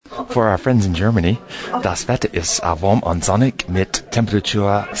For our friends in Germany, das Wetter ist warm und sonnig mit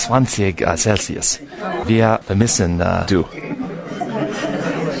Temperatur 20 Celsius. Wir vermissen du.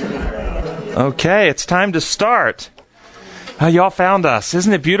 Okay, it's time to start. Y'all found us.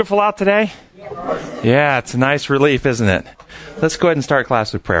 Isn't it beautiful out today? Yeah, it's a nice relief, isn't it? Let's go ahead and start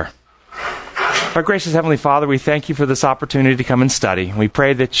class with prayer. Our gracious Heavenly Father, we thank you for this opportunity to come and study. We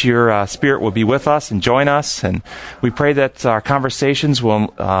pray that your Spirit will be with us and join us, and we pray that our conversations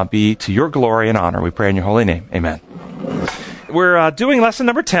will be to your glory and honor. We pray in your holy name. Amen. We're doing lesson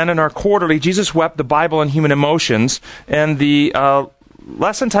number 10 in our quarterly, Jesus Wept, the Bible and Human Emotions, and the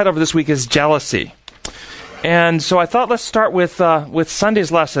lesson title for this week is Jealousy. And so I thought let's start with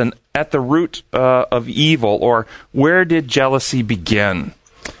Sunday's lesson, At the Root of Evil, or Where Did Jealousy Begin?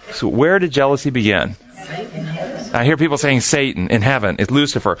 So where did jealousy begin? Satan. I hear people saying Satan in heaven. It's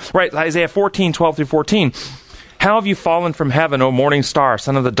Lucifer. Right, Isaiah 14, 12 through 14. How have you fallen from heaven, O morning star,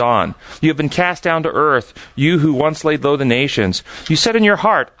 son of the dawn? You have been cast down to earth, you who once laid low the nations. You said in your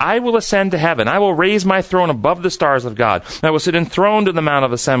heart, I will ascend to heaven. I will raise my throne above the stars of God. I will sit enthroned in the mount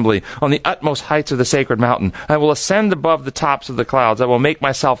of assembly, on the utmost heights of the sacred mountain. I will ascend above the tops of the clouds. I will make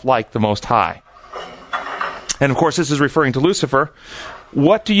myself like the Most High. And of course, this is referring to Lucifer.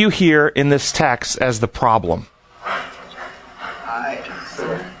 What do you hear in this text as the problem?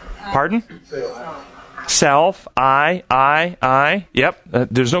 Pardon? Self, I. Yep,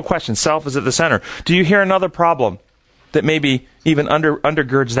 there's no question. Self is at the center. Do you hear another problem that maybe even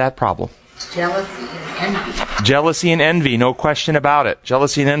undergirds that problem? Jealousy and envy. Jealousy and envy, no question about it.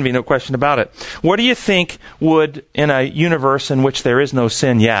 Jealousy and envy, no question about it. What do you think would, in a universe in which there is no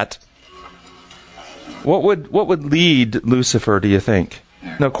sin yet, what would lead Lucifer, do you think?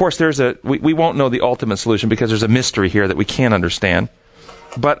 Now, of course, we won't know the ultimate solution because there's a mystery here that we can't understand.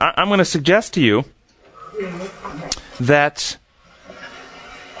 But I'm going to suggest to you that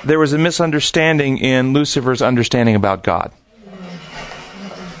there was a misunderstanding in Lucifer's understanding about God.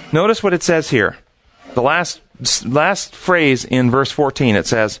 Notice what it says here. The last phrase in verse 14, it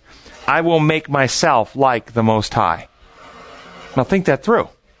says, I will make myself like the Most High. Now think that through.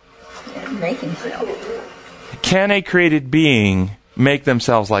 Make himself. Can a created being make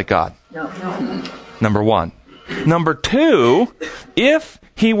themselves like God? No. Number one. Number two, if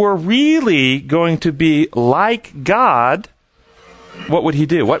he were really going to be like God, what would he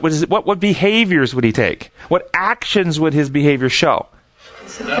do? What behaviors would he take? What actions would his behavior show?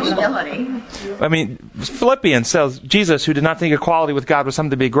 Humility. I mean, Philippians says, Jesus, who did not think equality with God was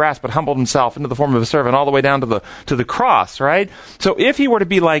something to be grasped, but humbled himself into the form of a servant, all the way down to the cross, right? So if he were to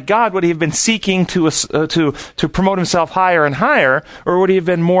be like God, would he have been seeking to promote himself higher and higher, or would he have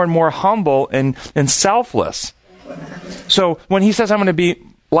been more and more humble and selfless? So when he says, I'm going to be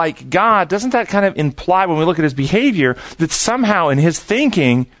like God, doesn't that kind of imply, when we look at his behavior, that somehow in his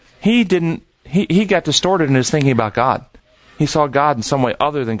thinking, he got distorted in his thinking about God? He saw God in some way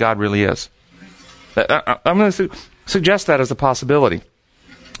other than God really is. I'm going to suggest that as a possibility.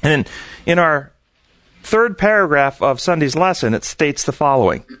 And in our third paragraph of Sunday's lesson, it states the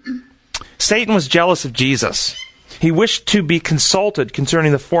following. Satan was jealous of Jesus. He wished to be consulted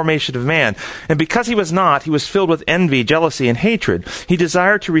concerning the formation of man. And because he was not, he was filled with envy, jealousy, and hatred. He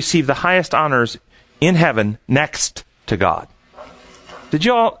desired to receive the highest honors in heaven next to God. Did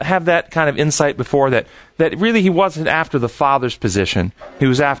you all have that kind of insight before, that really he wasn't after the Father's position, he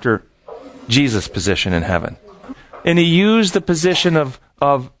was after Jesus' position in heaven? And he used the position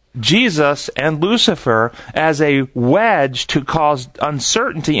of Jesus and Lucifer as a wedge to cause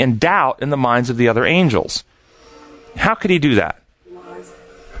uncertainty and doubt in the minds of the other angels. How could he do that? Lies.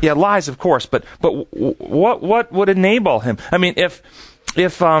 Yeah, lies, of course, but what would enable him? I mean, if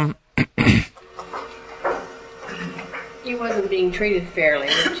He wasn't being treated fairly.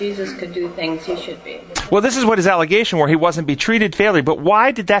 If Jesus could do things, he should be. Well, this is what his allegation were. He wasn't be treated fairly. But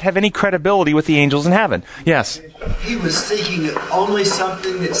why did that have any credibility with the angels in heaven? Yes? He was seeking only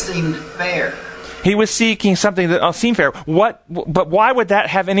something that seemed fair. He was seeking something that seemed fair. But why would that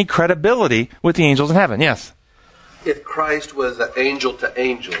have any credibility with the angels in heaven? Yes? If Christ was an angel to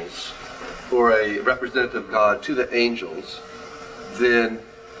angels, or a representative of God to the angels, then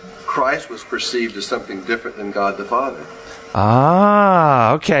Christ was perceived as something different than God the Father.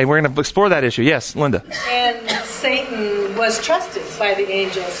 Ah, okay. We're going to explore that issue. Yes, Linda. And Satan was trusted by the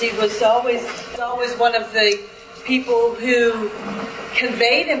angels. He was always one of the people who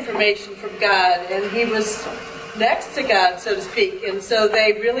conveyed information from God, and he was next to God, so to speak, and so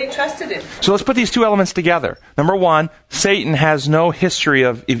they really trusted him. So let's put these two elements together. Number one, Satan has no history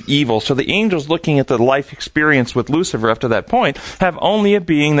of evil, so the angels looking at the life experience with Lucifer up to that point have only a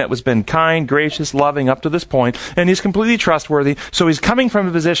being that was been kind, gracious, loving up to this point, and he's completely trustworthy, so he's coming from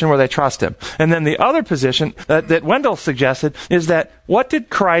a position where they trust him. And then the other position that Wendell suggested is that what did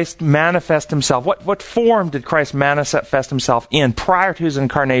Christ manifest himself, what form did Christ manifest himself in prior to his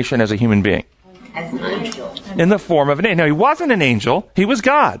incarnation as a human being? As an angel. In the form of an angel. Now, he wasn't an angel. He was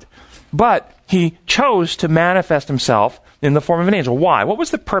God. But he chose to manifest himself in the form of an angel. Why? What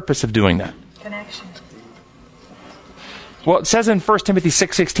was the purpose of doing that? Connection. Well, it says in 1 Timothy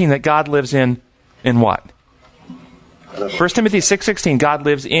 6:16 that God lives in what? 1 Timothy 6:16, God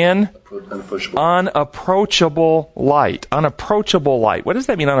lives in unapproachable light. Unapproachable light. What does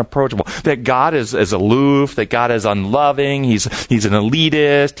that mean, unapproachable? That God is aloof, that God is unloving, he's an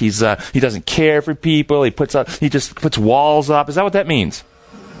elitist, he doesn't care for people, he just puts walls up. Is that what that means?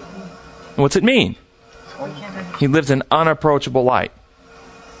 What's it mean? He lives in unapproachable light.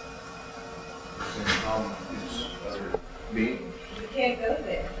 We can't go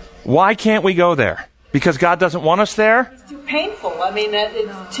there. Why can't we go there? Because God doesn't want us there? It's too painful. I mean,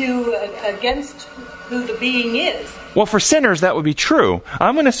 it's too against who the being is. Well, for sinners, that would be true.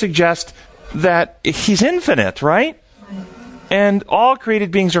 I'm going to suggest that he's infinite, right? And all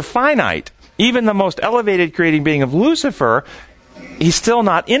created beings are finite. Even the most elevated creating being of Lucifer, he's still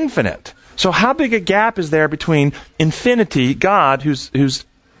not infinite. So how big a gap is there between infinity, God, who's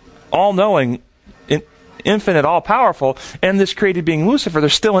all-knowing, infinite, all-powerful, and this created being Lucifer?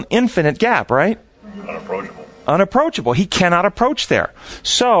 There's still an infinite gap, right? Unapproachable. He cannot approach there.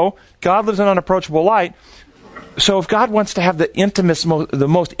 So, God lives in unapproachable light. So if God wants to have the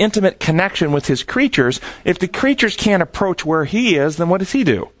most intimate connection with his creatures, if the creatures can't approach where he is, then what does he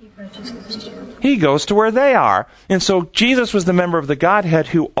do? He goes to where they are. And so Jesus was the member of the Godhead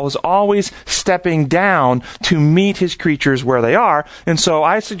who was always stepping down to meet his creatures where they are. And so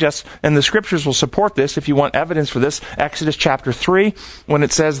I suggest, and the scriptures will support this if you want evidence for this, Exodus chapter 3, when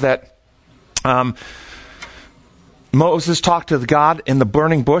it says that Moses talked to God in the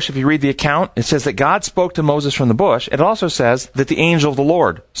burning bush. If you read the account, it says that God spoke to Moses from the bush. It also says that the angel of the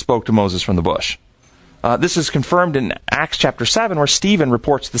Lord spoke to Moses from the bush. This is confirmed in Acts chapter 7, where Stephen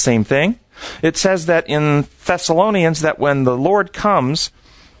reports the same thing. It says that in Thessalonians that when the Lord comes,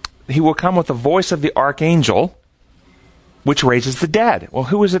 he will come with the voice of the archangel, which raises the dead. Well,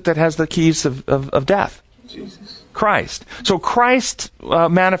 who is it that has the keys of death? Jesus. Christ. So Christ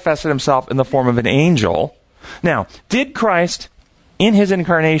manifested himself in the form of an angel. Now, did Christ, in his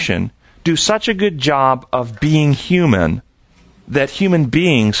incarnation, do such a good job of being human that human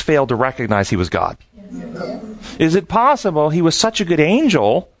beings failed to recognize he was God? Is it possible he was such a good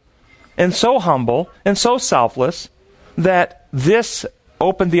angel and so humble and so selfless that this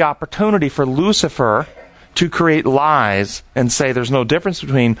opened the opportunity for Lucifer to create lies and say there's no difference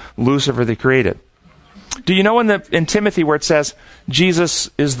between Lucifer the created? Do you know in Timothy where it says Jesus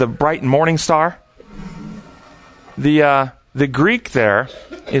is the bright morning star? The Greek there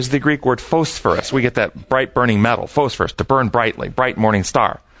is the Greek word phosphorus. We get that bright burning metal, phosphorus, to burn brightly, bright morning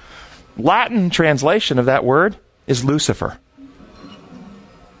star. Latin translation of that word is Lucifer.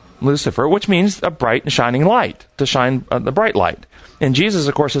 Lucifer, which means a bright and shining light, to shine the bright light. And Jesus,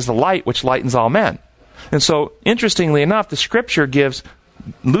 of course, is the light which lightens all men. And so, interestingly enough, the Scripture gives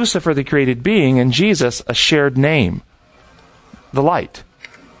Lucifer, the created being, and Jesus a shared name, the light.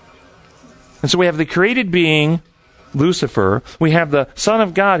 And so we have the created being, Lucifer. We have the Son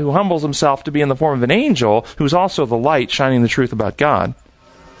of God who humbles himself to be in the form of an angel, who's also the light shining the truth about God.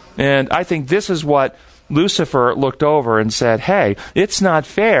 And I think this is what Lucifer looked over and said, hey, it's not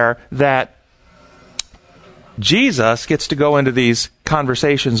fair that Jesus gets to go into these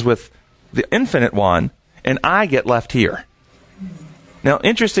conversations with the Infinite One, and I get left here. Now,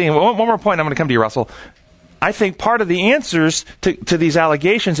 interesting, one more point, I'm going to come to you, Russell. I think part of the answers to these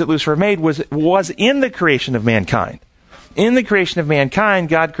allegations that Lucifer made was in the creation of mankind. In the creation of mankind,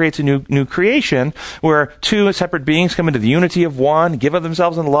 God creates a new creation where two separate beings come into the unity of one, give of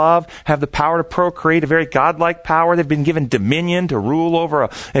themselves in love, have the power to procreate, a very godlike power. They've been given dominion to rule over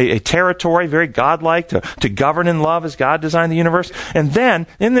a territory, very godlike, to govern in love as God designed the universe. And then,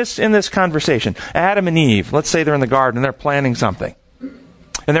 in this conversation, Adam and Eve, let's say they're in the garden and they're planning something.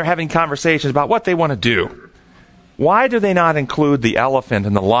 And they're having conversations about what they want to do. Why do they not include the elephant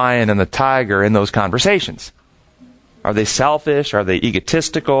and the lion and the tiger in those conversations? Are they selfish? Are they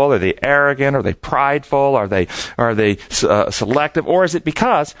egotistical? Are they arrogant? Are they prideful? Are they selective? Or is it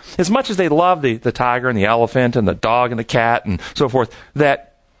because, as much as they love the tiger and the elephant and the dog and the cat and so forth,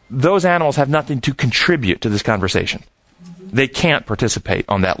 that those animals have nothing to contribute to this conversation. They can't participate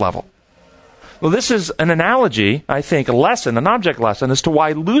on that level. Well, this is an analogy, I think, a lesson, an object lesson, as to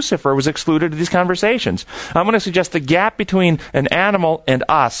why Lucifer was excluded of these conversations. I'm going to suggest the gap between an animal and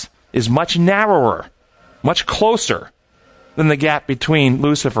us is much narrower, much closer than the gap between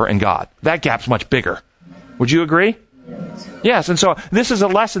Lucifer and God. That gap's much bigger. Would you agree? Yes, and so this is a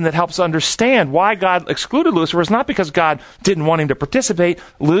lesson that helps understand why God excluded Lucifer. It's not because God didn't want him to participate.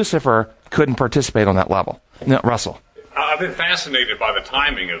 Lucifer couldn't participate on that level. Now, Russell. I've been fascinated by the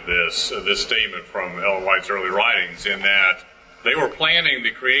timing of this statement from Ellen White's early writings, in that they were planning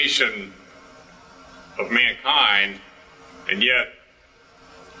the creation of mankind, and yet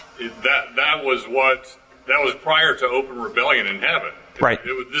that was prior to open rebellion in heaven. Right.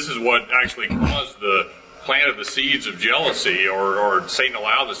 This is what actually caused the planted the seeds of jealousy, or Satan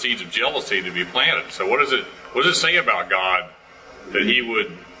allowed the seeds of jealousy to be planted. So what does it say about God that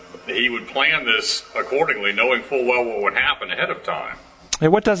he would plan this accordingly, knowing full well what would happen ahead of time? Hey,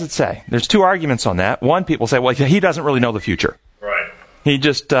 what does it say? There's two arguments on that. One, people say, well, he doesn't really know the future. Right. He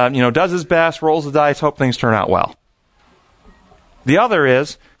just does his best, rolls the dice, hope things turn out well. The other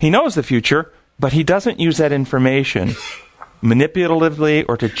is, he knows the future, but he doesn't use that information manipulatively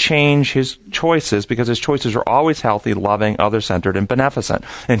or to change his choices, because his choices are always healthy, loving, other-centered, and beneficent.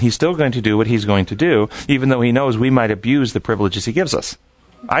 And he's still going to do what he's going to do, even though he knows we might abuse the privileges he gives us.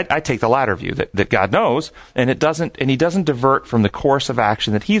 I take the latter view, that God knows, and he doesn't divert from the course of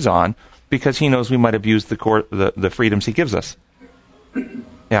action that he's on, because he knows we might abuse the freedoms he gives us.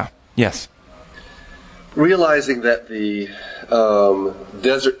 Yeah. Yes. Realizing that the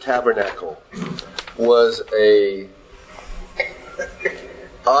desert tabernacle was a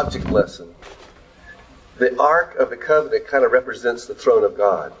object lesson, the Ark of the Covenant kind of represents the throne of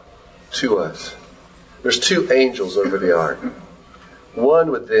God to us. There's two angels over the Ark.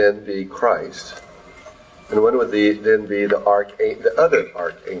 One would then be Christ, and one would then be the other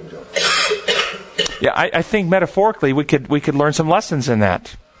archangel. Yeah, I think metaphorically we could learn some lessons in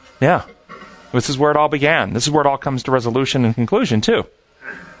that. Yeah, this is where it all began. This is where it all comes to resolution and conclusion too.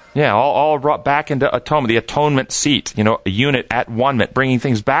 Yeah, all brought back into atonement, the atonement seat. A unit at one-ment, bringing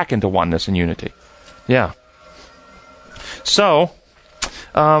things back into oneness and unity. Yeah. So,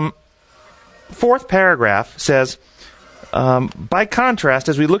 fourth paragraph says, by contrast,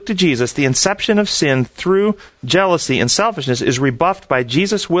 as we look to Jesus, the inception of sin through jealousy and selfishness is rebuffed by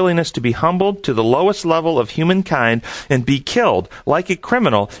Jesus' willingness to be humbled to the lowest level of humankind and be killed like a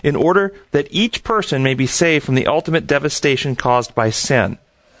criminal in order that each person may be saved from the ultimate devastation caused by sin.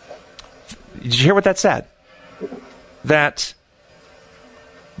 Did you hear what that said? That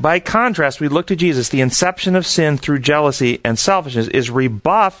by contrast, we look to Jesus, the inception of sin through jealousy and selfishness is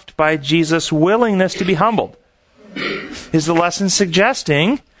rebuffed by Jesus' willingness to be humbled. Is the lesson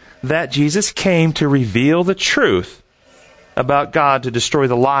suggesting that Jesus came to reveal the truth about God, to destroy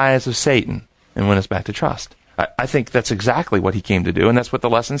the lies of Satan and win us back to trust? I think that's exactly what he came to do, and that's what the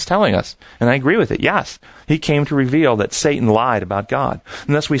lesson's telling us. And I agree with it. Yes, he came to reveal that Satan lied about God.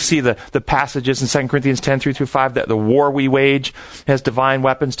 And thus we see the passages in 2 Corinthians 10:3-5, that the war we wage has divine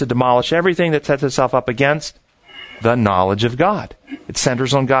weapons to demolish everything that sets itself up against the knowledge of God. It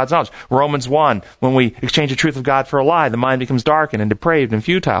centers on God's knowledge. Romans 1, when we exchange the truth of God for a lie, the mind becomes darkened and depraved and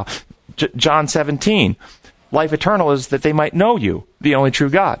futile. John 17, life eternal is that they might know you, the only true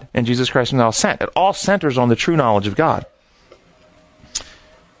God, and Jesus Christ whom thou hast sent. It all centers on the true knowledge of God.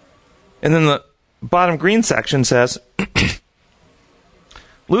 And then the bottom green section says,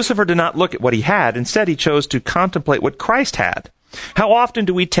 Lucifer did not look at what he had. Instead, he chose to contemplate what Christ had. How often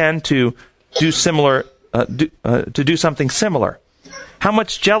do we tend to do something similar? How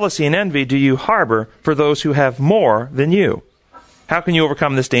much jealousy and envy do you harbor for those who have more than you? How can you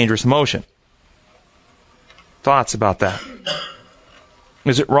overcome this dangerous emotion? Thoughts about that?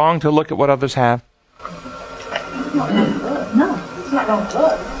 Is it wrong to look at what others have? No, it's not wrong to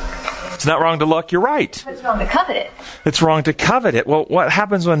look. It's not wrong to look. You're right. It's wrong to covet it. It's wrong to covet it. Well, what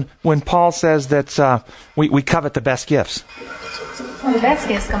happens when Paul says that we covet the best gifts? Well, the best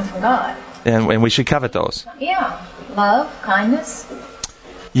gifts come from God. And we should covet those. Yeah. Love, kindness.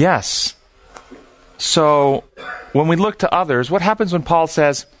 Yes. So when we look to others, what happens when Paul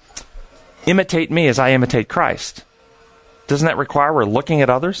says, imitate me as I imitate Christ? Doesn't that require we're looking at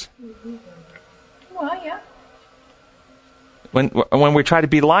others? Mm-hmm. Well, yeah. When we try to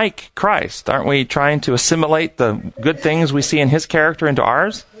be like Christ, aren't we trying to assimilate the good things we see in his character into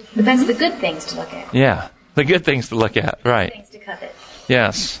ours? But that's the good things to look at. Yeah, the good things to look at, right. Things to covet.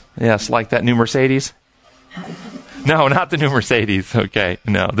 Yes, like that new Mercedes. No, not the new Mercedes, okay.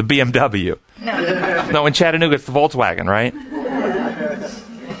 No, the BMW. No. No, in Chattanooga it's the Volkswagen, right?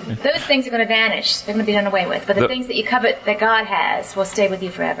 Those things are going to vanish. They're going to be done away with. But the things that you covet that God has will stay with you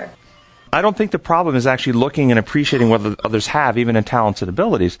forever. I don't think the problem is actually looking and appreciating what others have, even in talents and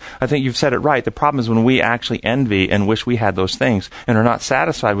abilities. I think you've said it right. The problem is when we actually envy and wish we had those things and are not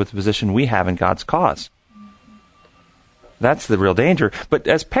satisfied with the position we have in God's cause. That's the real danger. But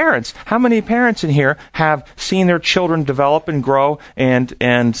as parents, how many parents in here have seen their children develop and grow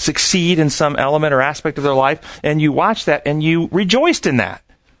and succeed in some element or aspect of their life, and you watched that and you rejoiced in that?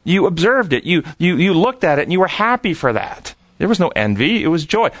 You observed it. You looked at it and you were happy for that. There was no envy. It was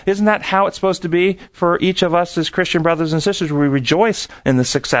joy. Isn't that how it's supposed to be for each of us as Christian brothers and sisters? We rejoice in the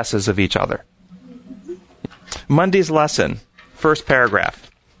successes of each other. Monday's lesson, first paragraph.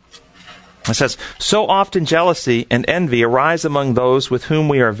 It says, so often jealousy and envy arise among those with whom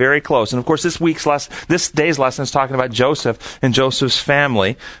we are very close. And of course, this day's lesson is talking about Joseph and Joseph's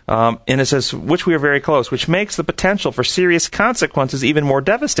family. And it says, which we are very close, which makes the potential for serious consequences even more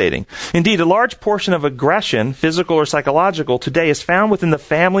devastating. Indeed, a large portion of aggression, physical or psychological, today is found within the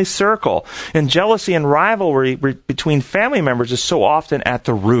family circle. And jealousy and rivalry between family members is so often at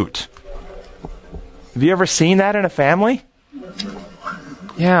the root. Have you ever seen that in a family?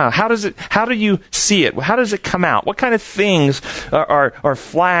 Yeah, how do you see it? How does it come out? What kind of things are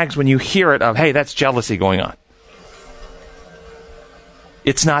flags when you hear it of, hey, that's jealousy going on?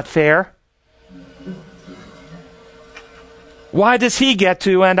 It's not fair. Why does he get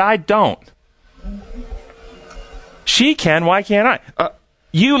to and I don't? She can, why can't I?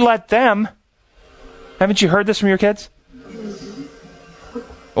 You let them. Haven't you heard this from your kids?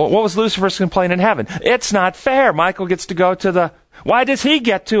 What was Lucifer's complaint in heaven? It's not fair. Michael gets to go to the... Why does he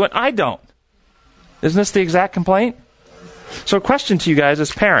get to and I don't? Isn't this the exact complaint? So a question to you guys as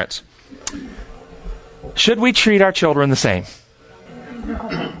parents. Should we treat our children the same?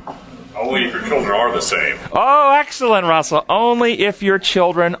 Only if your children are the same. Oh, excellent, Russell. Only if your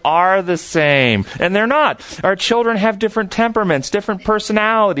children are the same. And they're not. Our children have different temperaments, different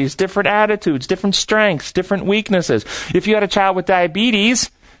personalities, different attitudes, different strengths, different weaknesses. If you had a child with diabetes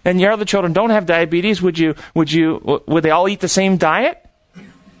and your other children don't have diabetes, would they all eat the same diet?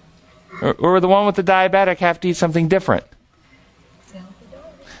 Or would the one with the diabetic have to eat something different?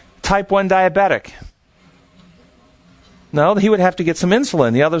 Type 1 diabetic. No, he would have to get some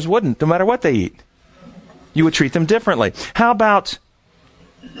insulin. The others wouldn't, no matter what they eat. You would treat them differently. How about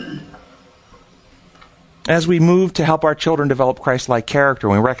as we move to help our children develop Christ-like character,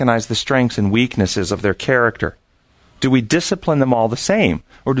 when we recognize the strengths and weaknesses of their character, do we discipline them all the same?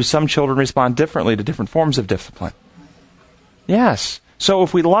 Or do some children respond differently to different forms of discipline? Yes. So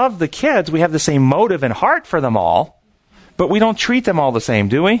if we love the kids, we have the same motive and heart for them all, but we don't treat them all the same,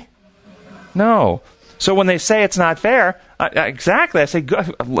 do we? No. So when they say it's not fair, exactly, I say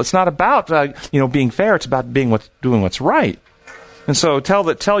it's not about being fair. It's about doing what's right. And so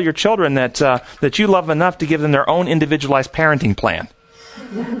tell your children that you love them enough to give them their own individualized parenting plan.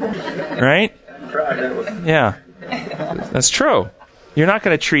 Right? Yeah, that's true. You're not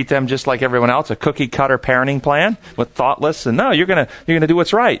going to treat them just like everyone else, a cookie cutter parenting plan with thoughtless. And no, you're going to do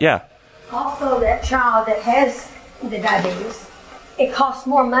what's right. Yeah. Also, that child that has the diabetes, it costs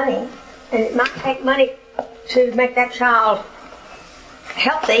more money. And it might take money to make that child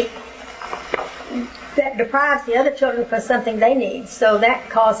healthy. That deprives the other children for something they need. So that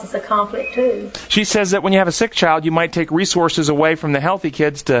causes a conflict too. She says that when you have a sick child, you might take resources away from the healthy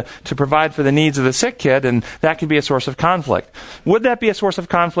kids to provide for the needs of the sick kid, and that can be a source of conflict. Would that be a source of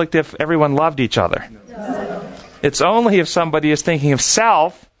conflict if everyone loved each other? No. It's only if somebody is thinking of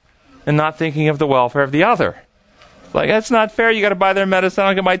self and not thinking of the welfare of the other. Like, that's not fair. You got to buy their medicine.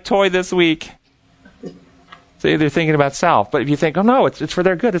 I'll get my toy this week. See, they're thinking about self. But if you think, oh no, it's for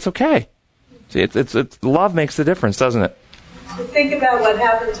their good, it's okay. See, it's love makes the difference, doesn't it? Think about what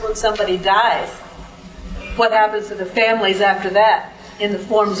happens when somebody dies. What happens to the families after that in the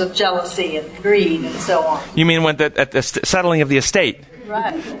forms of jealousy and greed and so on. You mean at the settling of the estate?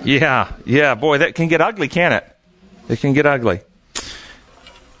 Right. Yeah. Boy, that can get ugly, can't it? It can get ugly.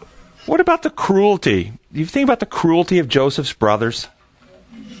 What about the cruelty? Do you think about the cruelty of Joseph's brothers?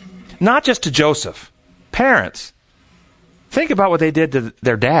 Not just to Joseph. Parents. Think about what they did to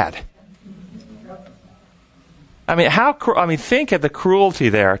their dad. Think of the cruelty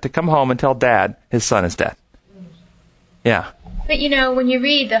there to come home and tell dad his son is dead. Yeah. But when you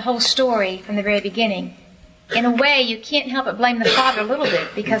read the whole story from the very beginning, in a way you can't help but blame the father a little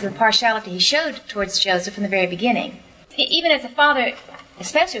bit because of the partiality he showed towards Joseph from the very beginning. Even as a father,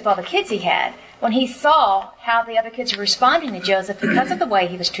 especially with all the kids he had, when he saw how the other kids were responding to Joseph because of the way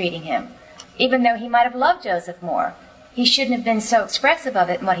he was treating him, even though he might have loved Joseph more, he shouldn't have been so expressive of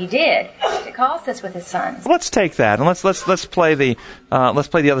it in what he did that caused this with his sons. Let's take that and let's play the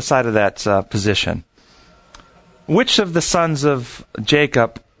other side of that position. Which of the sons of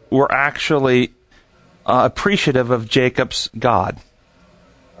Jacob were actually appreciative of Jacob's God?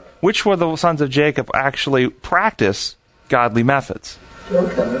 Which were the sons of Jacob actually practice godly methods?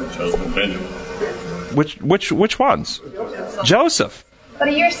 Joseph and Benjamin. Which ones? Joseph.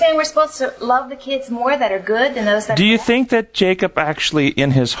 But you're saying we're supposed to love the kids more that are good than those that Do are you bad? think that Jacob actually,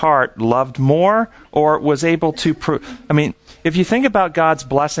 in his heart, loved more, or was able to if you think about God's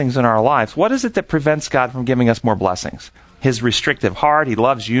blessings in our lives, what is it that prevents God from giving us more blessings? His restrictive heart. He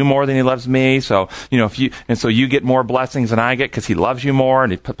loves you more than he loves me. So, so you get more blessings than I get because he loves you more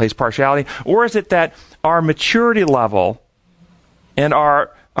and he plays partiality. Or is it that our maturity level and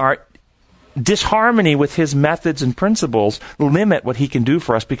our disharmony with his methods and principles limit what he can do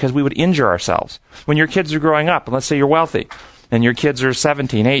for us because we would injure ourselves? When your kids are growing up, and let's say you're wealthy, and your kids are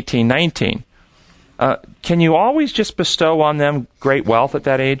 17, 18, 19, can you always just bestow on them great wealth at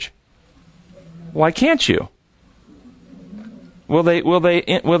that age? Why can't you? Will they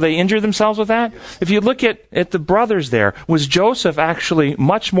injure themselves with that? If you look at the brothers there, was Joseph actually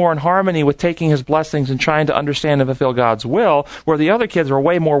much more in harmony with taking his blessings and trying to understand and fulfill God's will, where the other kids were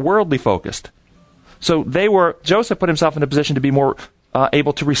way more worldly focused? So Joseph put himself in a position to be more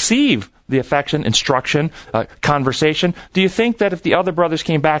able to receive the affection, instruction, conversation. Do you think that if the other brothers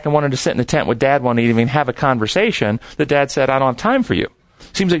came back and wanted to sit in the tent with Dad one evening and have a conversation, that Dad said, "I don't have time for you"?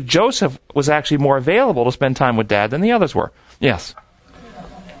 Seems like Joseph was actually more available to spend time with Dad than the others were. Yes?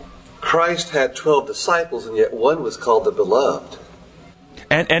 Christ had 12 disciples, and yet one was called the beloved.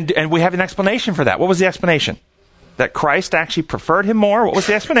 And we have an explanation for that. What was the explanation? That Christ actually preferred him more? What was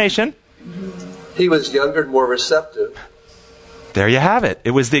the explanation? He was younger and more receptive. There you have it.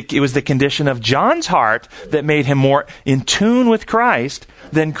 It was the condition of John's heart that made him more in tune with Christ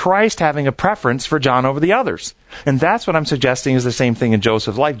than Christ having a preference for John over the others. And that's what I'm suggesting is the same thing in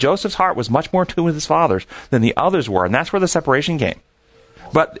Joseph's life. Joseph's heart was much more in tune with his father's than the others were, and that's where the separation came.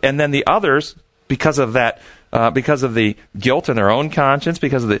 And then the others, because of that, because of the guilt in their own conscience,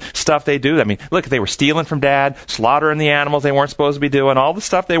 because of the stuff they do. I mean, look, they were stealing from Dad, slaughtering the animals they weren't supposed to be doing, all the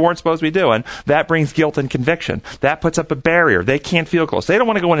stuff they weren't supposed to be doing. That brings guilt and conviction. That puts up a barrier. They can't feel close. They don't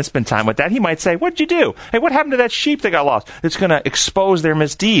want to go in and spend time with Dad. He might say, "What'd you do? Hey, what happened to that sheep that got lost?" It's going to expose their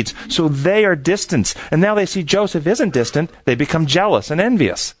misdeeds. So they are distant. And now they see Joseph isn't distant. They become jealous and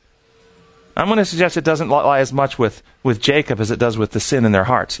envious. I'm going to suggest it doesn't lie as much with Jacob as it does with the sin in their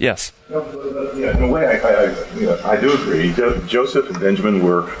hearts. Yes? Yeah, in a way, I do agree. Joseph and Benjamin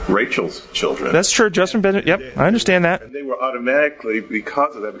were Rachel's children. That's true. Joseph and Benjamin, yep, I understand that. And they were automatically,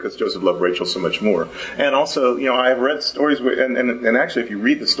 because of that, because Joseph loved Rachel so much more. And also, I have read stories, where, and actually, if you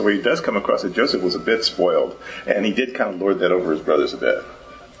read the story, it does come across that Joseph was a bit spoiled. And he did kind of lord that over his brothers a bit.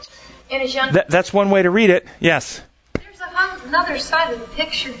 And his young... That's one way to read it, yes. Another side of the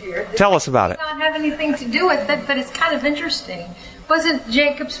picture here. Tell us about it. Does not have anything to do with it, but it's kind of interesting. Wasn't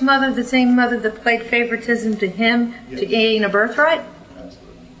Jacob's mother the same mother that played favoritism to him to gain a birthright?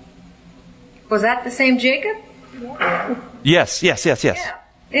 Was that the same Jacob? Yes.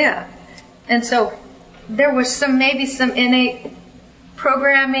 Yeah. And so there was maybe some innate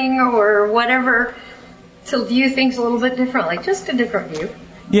programming or whatever to view things a little bit differently. Just a different view.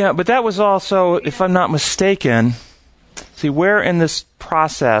 Yeah, but that was also, if I'm not mistaken, see, where in this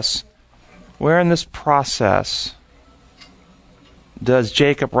process does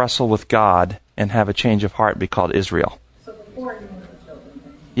Jacob wrestle with God and have a change of heart and be called Israel?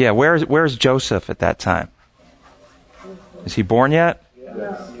 Yeah, where's Joseph at that time? Is he born yet?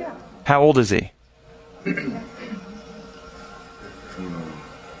 Yeah. How old is he?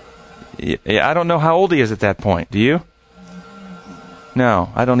 Yeah, I don't know how old he is at that point. Do you?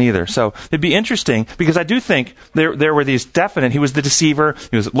 No, I don't either. So it'd be interesting because I do think there were these definite, he was the deceiver,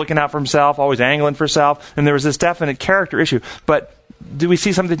 he was looking out for himself, always angling for himself, and there was this definite character issue. But do we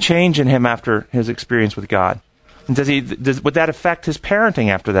see something change in him after his experience with God? And would that affect his parenting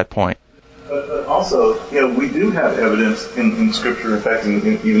after that point? But also, we do have evidence in Scripture, in fact,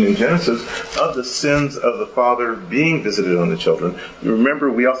 even in Genesis, of the sins of the father being visited on the children. You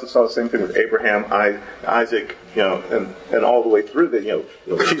remember, we also saw the same thing with Abraham, Isaac, and all the way through that.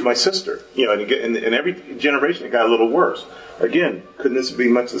 She's my sister. And every generation it got a little worse. Again, couldn't this be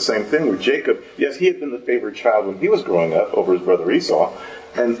much the same thing where Jacob? Yes, he had been the favored child when he was growing up over his brother Esau,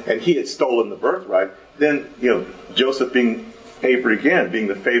 and he had stolen the birthright. Then Joseph being favored again, being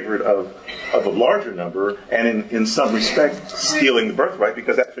the favorite of a larger number, and in some respect stealing the birthright,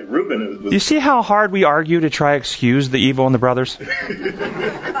 because actually Reuben was... You see how hard we argue to try to excuse the evil in the brothers?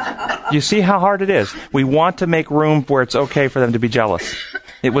 You see how hard it is? We want to make room where it's okay for them to be jealous.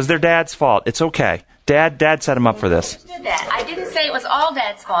 It was their dad's fault. It's okay. Dad set him up for this. Understood that. I didn't say it was all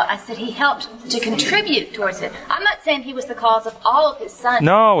Dad's fault. I said he helped to contribute towards it. I'm not saying he was the cause of all of his sons.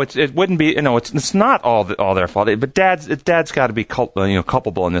 No, it wouldn't be. No, it's not all their fault. But Dad's got to be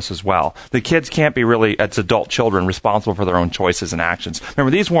culpable in this as well. The kids can't be really, as adult children, responsible for their own choices and actions.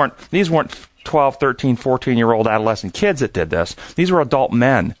 Remember, these weren't 12, 13, 14-year-old adolescent kids that did this. These were adult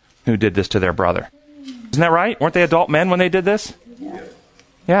men who did this to their brother. Isn't that right? Weren't they adult men when they did this?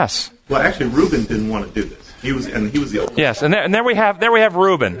 Yes. Well, actually, Reuben didn't want to do this. He was the oldest. Yes, and there we have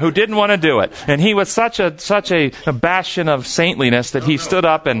Reuben, who didn't want to do it, and he was such a bastion of saintliness that he stood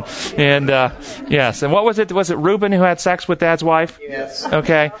up and yes. And what was it? Was it Reuben who had sex with Dad's wife? Yes.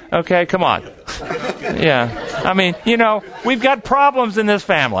 Okay, come on. Yeah, I mean, we've got problems in this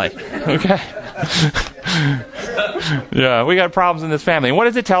family. Okay. Yeah, we got problems in this family. And what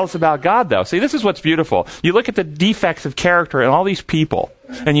does it tell us about God, though? See, this is what's beautiful. You look at the defects of character in all these people,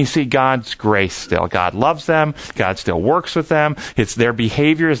 and you see God's grace still. God loves them. God still works with them. Their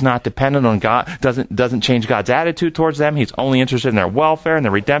behavior is not dependent on God. Doesn't change God's attitude towards them. He's only interested in their welfare and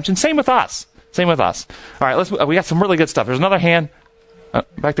their redemption. Same with us. All right, we got some really good stuff. There's another hand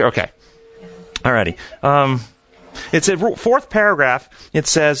back there. Okay. Alrighty. It's a fourth paragraph. It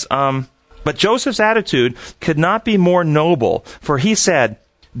says, but Joseph's attitude could not be more noble, for he said,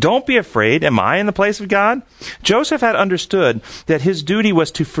 "Don't be afraid. Am I in the place of God?" Joseph had understood that his duty was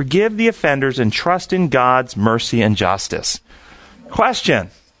to forgive the offenders and trust in God's mercy and justice.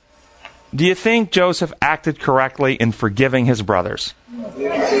 Question: do you think Joseph acted correctly in forgiving his brothers?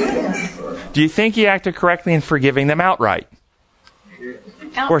 Do you think he acted correctly in forgiving them outright?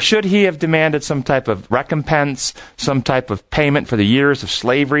 Or should he have demanded some type of recompense, some type of payment for the years of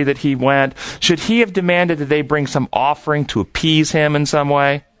slavery that he went? Should he have demanded that they bring some offering to appease him in some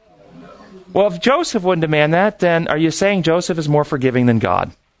way? Well, if Joseph wouldn't demand that, then are you saying Joseph is more forgiving than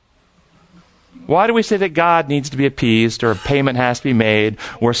God? Why do we say that God needs to be appeased, or a payment has to be made,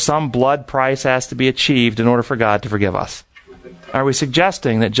 or some blood price has to be achieved in order for God to forgive us? Are we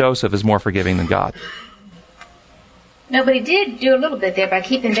suggesting that Joseph is more forgiving than God? No, but he did do a little bit there by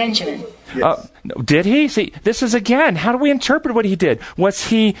keeping Benjamin. Did he? See, this is again, how do we interpret what he did? Was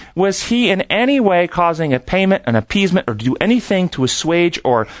he in any way causing a payment, an appeasement, or do anything to assuage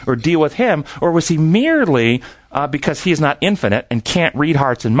or deal with him? Or was he merely, because he is not infinite and can't read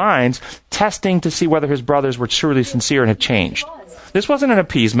hearts and minds, testing to see whether his brothers were truly sincere and have changed? This wasn't an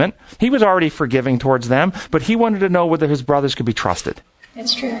appeasement. He was already forgiving towards them, but he wanted to know whether his brothers could be trusted.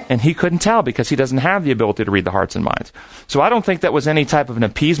 That's true. And he couldn't tell because he doesn't have the ability to read the hearts and minds. So I don't think that was any type of an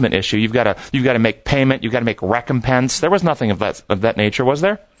appeasement issue. You've got to make payment. You've got to make recompense. There was nothing of that nature, was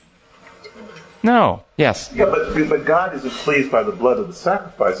there? No. Yes. Yeah, but God isn't pleased by the blood of the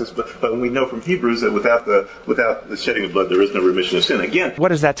sacrifices. But we know from Hebrews that without the shedding of blood, there is no remission of sin. Again, what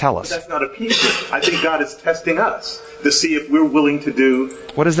does that tell us? That's not appeasement. I think God is testing us to see if we're willing to do.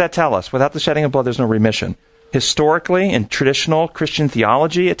 What does that tell us? Without the shedding of blood, there's no remission. Historically, in traditional Christian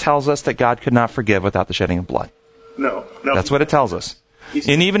theology, it tells us that God could not forgive without the shedding of blood. No. That's what it tells us.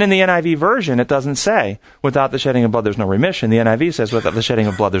 And even in the NIV version, it doesn't say, without the shedding of blood, there's no remission. The NIV says, without the shedding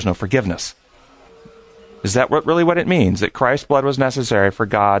of blood, there's no forgiveness. Is that really what it means? That Christ's blood was necessary for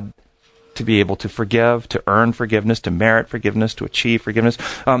God to be able to forgive, to earn forgiveness, to merit forgiveness, to achieve forgiveness?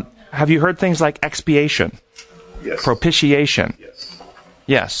 Have you heard things like expiation? Yes. Propitiation?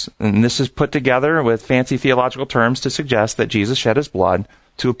 Yes, and this is put together with fancy theological terms to suggest that Jesus shed his blood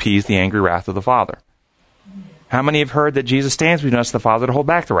to appease the angry wrath of the Father. How many have heard that Jesus stands between us and the Father to hold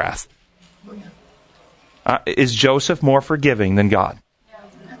back the wrath? Is Joseph more forgiving than God?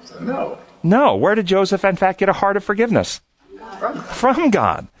 No. No. Where did Joseph, in fact, get a heart of forgiveness? From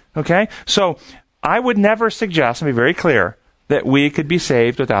God. Okay? So I would never suggest, and be very clear, that we could be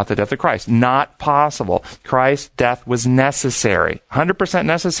saved without the death of Christ. Not possible. Christ's death was necessary. 100%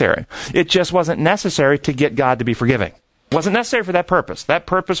 necessary. It just wasn't necessary to get God to be forgiving. It wasn't necessary for that purpose. That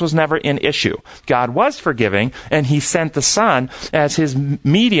purpose was never an issue. God was forgiving, and he sent the Son as his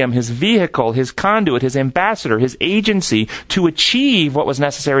medium, his vehicle, his conduit, his ambassador, his agency to achieve what was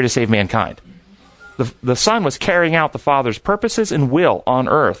necessary to save mankind. The Son was carrying out the Father's purposes and will on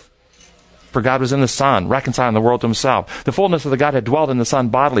earth. For God was in the Son, reconciling the world to himself. The fullness of the Godhead dwelled in the Son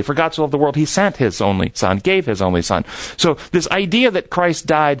bodily. For God so loved the world, he sent his only Son, gave his only Son. So this idea that Christ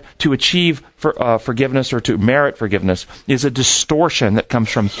died to achieve forgiveness or to merit forgiveness is a distortion that comes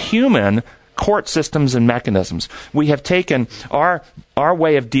from human court systems and mechanisms. We have taken our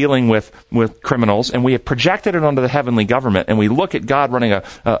way of dealing with criminals and we have projected it onto the heavenly government, and we look at God running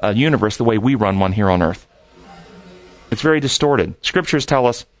a universe the way we run one here on earth. It's very distorted. Scriptures tell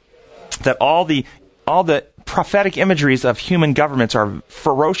us that all the prophetic imageries of human governments are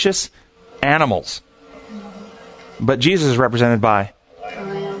ferocious animals. But Jesus is represented by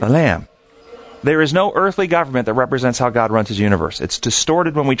the Lamb. There is no earthly government that represents how God runs his universe. It's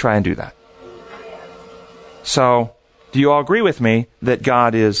distorted when we try and do that. So, do you all agree with me that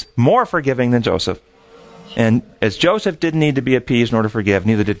God is more forgiving than Joseph? And as Joseph didn't need to be appeased in order to forgive,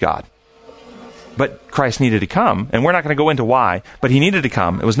 neither did God. But Christ needed to come, and we're not going to go into why, but he needed to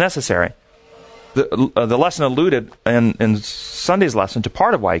come. It was necessary. The lesson alluded in Sunday's lesson to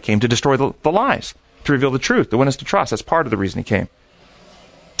part of why he came, to destroy the lies, to reveal the truth, to win us to trust. That's part of the reason he came.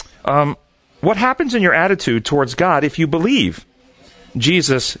 What happens in your attitude towards God if you believe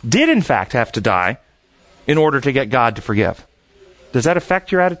Jesus did in fact have to die in order to get God to forgive? Does that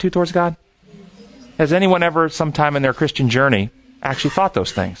affect your attitude towards God? Has anyone ever, sometime in their Christian journey, actually thought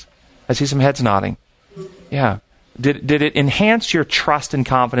those things? I see some heads nodding. Yeah. Did it enhance your trust and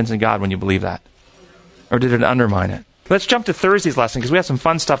confidence in God when you believe that? Or did it undermine it? Let's jump to Thursday's lesson, because we have some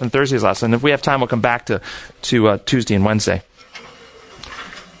fun stuff in Thursday's lesson. If we have time, we'll come back to Tuesday and Wednesday.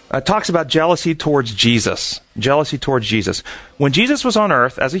 It talks about jealousy towards Jesus. Jealousy towards Jesus. When Jesus was on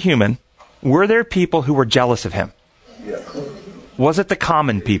earth as a human, were there people who were jealous of him? Yes. Was it the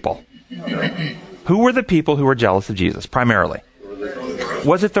common people? Who were the people who were jealous of Jesus, primarily?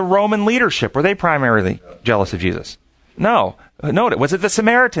 Was it the Roman leadership? Were they primarily jealous of Jesus? No. Was it the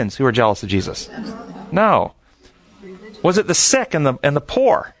Samaritans who were jealous of Jesus? No. Was it the sick and the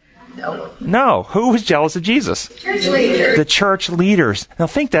poor? No. Who was jealous of Jesus? Church leaders. The church leaders. Now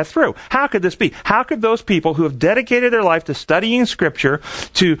think that through. How could this be? How could those people who have dedicated their life to studying Scripture,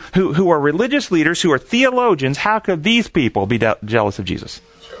 who are religious leaders, who are theologians, how could these people be jealous of Jesus?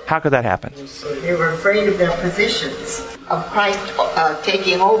 How could that happen? They were afraid of their positions, of Christ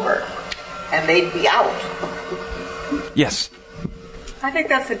taking over, and they'd be out. Yes. I think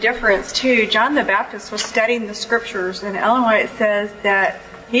that's the difference, too. John the Baptist was studying the Scriptures, and Ellen White says that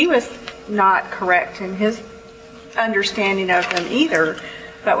he was not correct in his understanding of them either.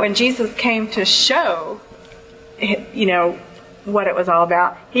 But when Jesus came to show, what it was all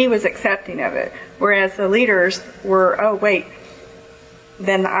about, he was accepting of it. Whereas the leaders were, oh, wait,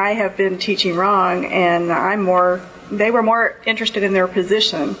 then I have been teaching wrong, and they were more interested in their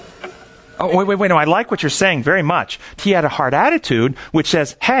position. Oh, wait, no, I like what you're saying very much. He had a hard attitude which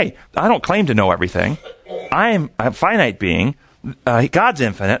says, hey, I don't claim to know everything. I am a finite being. God's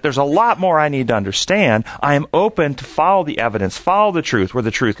infinite. There's a lot more I need to understand. I am open to follow the evidence, follow the truth where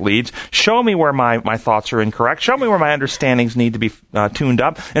the truth leads. Show me where my thoughts are incorrect. Show me where my understandings need to be tuned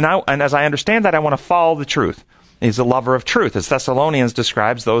up. And as I understand that, I want to follow the truth. He's a lover of truth. As Thessalonians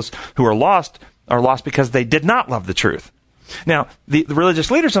describes, those who are lost because they did not love the truth. Now, the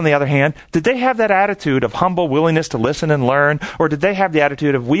religious leaders, on the other hand, did they have that attitude of humble willingness to listen and learn? Or did they have the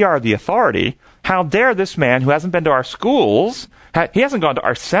attitude of, we are the authority? How dare this man who hasn't been to our schools, he hasn't gone to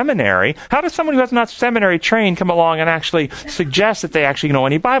our seminary, how does someone who has not seminary trained come along and actually suggest that they actually know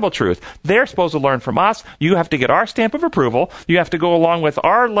any Bible truth? They're supposed to learn from us. You have to get our stamp of approval. You have to go along with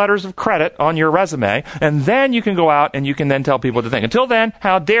our letters of credit on your resume. And then you can go out and you can then tell people what to think. Until then,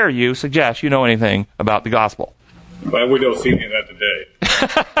 how dare you suggest you know anything about the gospel? Well, we don't see any of that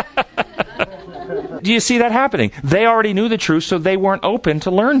today. Do you see that happening? They already knew the truth, so they weren't open to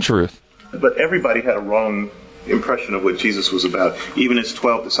learn truth. But everybody had a wrong impression of what Jesus was about. Even his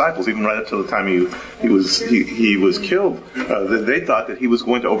 12 disciples, even right up till the time he was killed, they thought that he was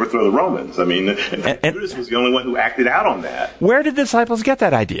going to overthrow the Romans. I mean, and Judas was the only one who acted out on that. Where did the disciples get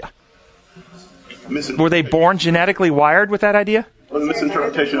that idea? Were they born genetically wired with that idea? Well, the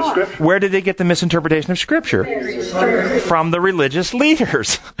misinterpretation of Scripture. Where did they get the misinterpretation of Scripture? From the religious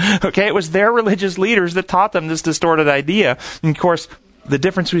leaders. Okay, it was their religious leaders that taught them this distorted idea. And of course, the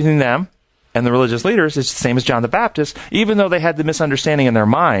difference between them and the religious leaders is the same as John the Baptist. Even though they had the misunderstanding in their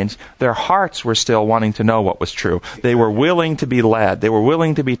minds, their hearts were still wanting to know what was true. They were willing to be led. They were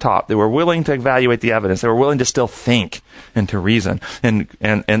willing to be taught. They were willing to evaluate the evidence. They were willing to still think and to reason. And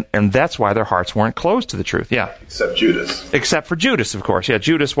that's why their hearts weren't closed to the truth. Yeah. Except Judas. Except for Judas, of course. Yeah,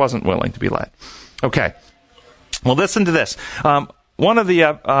 Judas wasn't willing to be led. Okay. Well, listen to this. One of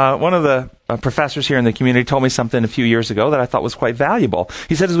the professors here in the community told me something a few years ago that I thought was quite valuable.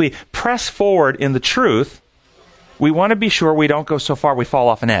 He said, as we press forward in the truth, we want to be sure we don't go so far we fall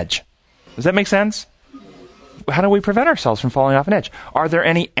off an edge. Does that make sense? How do we prevent ourselves from falling off an edge? Are there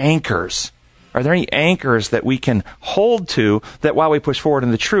any anchors? Are there any anchors that we can hold to that while we push forward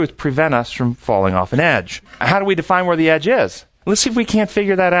in the truth prevent us from falling off an edge? How do we define where the edge is? Let's see if we can't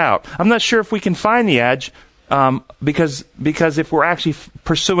figure that out. I'm not sure if we can find the edge. Because if we're actually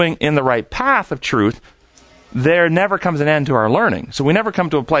pursuing in the right path of truth, there never comes an end to our learning. So we never come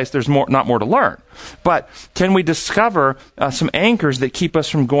to a place there's not more to learn. But can we discover some anchors that keep us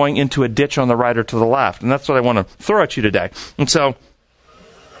from going into a ditch on the right or to the left? And that's what I want to throw at you today. And so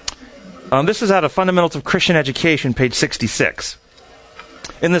this is out of Fundamentals of Christian Education, page 66.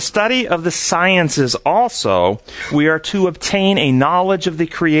 In the study of the sciences also, we are to obtain a knowledge of the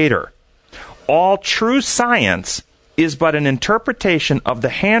Creator. All true science is but an interpretation of the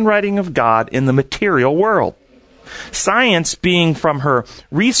handwriting of God in the material world. Science brings from her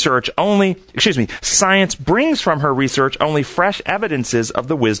research only fresh evidences of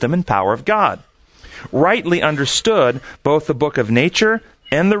the wisdom and power of God. Rightly understood, both the book of nature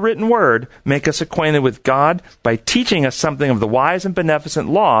and the written word make us acquainted with God by teaching us something of the wise and beneficent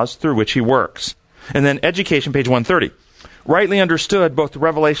laws through which He works. And then Education, page 130. Rightly understood, both the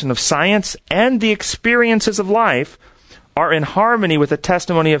revelation of science and the experiences of life are in harmony with the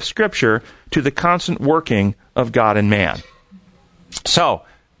testimony of Scripture to the constant working of God and man. So,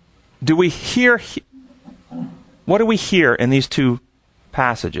 what do we hear in these two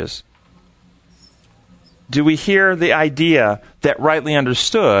passages? Do we hear the idea that rightly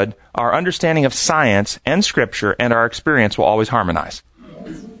understood, our understanding of science and Scripture and our experience will always harmonize?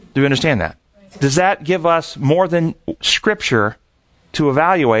 Do we understand that? Does that give us more than Scripture to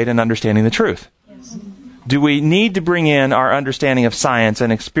evaluate in understanding the truth? Do we need to bring in our understanding of science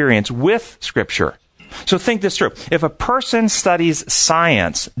and experience with Scripture? So think this through. If a person studies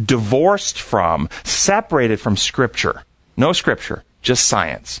science divorced from, separated from Scripture, no Scripture, just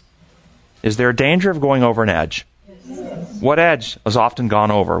science, is there a danger of going over an edge? What edge is often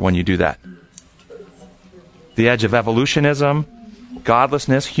gone over when you do that? The edge of evolutionism,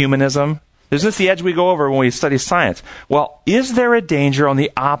 godlessness, humanism. Is this the edge we go over when we study science? Well, is there a danger on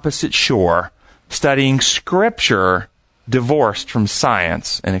the opposite shore, studying Scripture divorced from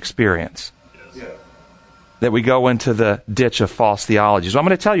science and experience? That we go into the ditch of false theology. So I'm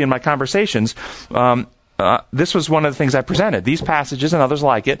going to tell you in my conversations, this was one of the things I presented, these passages and others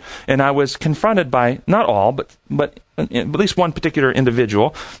like it, and I was confronted by, not all, but at least one particular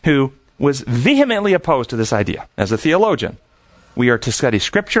individual who was vehemently opposed to this idea. As a theologian, we are to study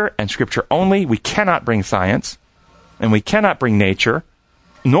Scripture and Scripture only. We cannot bring science, and we cannot bring nature,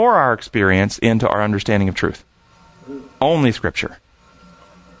 nor our experience into our understanding of truth. Only Scripture.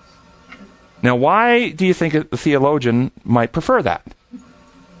 Now, why do you think a theologian might prefer that?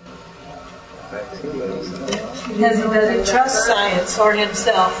 Because he doesn't trust science or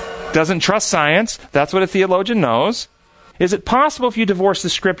himself. Doesn't trust science. That's what a theologian knows. Is it possible if you divorce the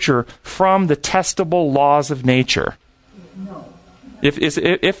Scripture from the testable laws of nature? No. Is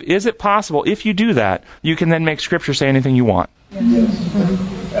it possible, if you do that, you can then make Scripture say anything you want?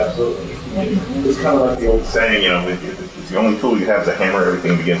 Yes. Absolutely. It's kind of like the old saying, it's the only tool you have is a hammer,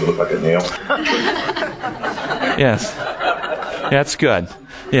 everything begins to look like a nail. Yes. That's good.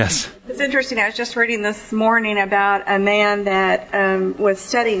 Yes. It's interesting. I was just reading this morning about a man that was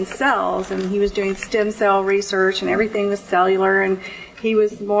studying cells, and he was doing stem cell research, and everything was cellular, and he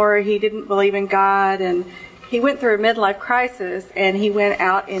didn't believe in God, and he went through a midlife crisis, and he went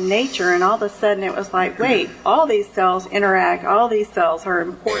out in nature, and all of a sudden it was like, wait, all these cells interact, all these cells are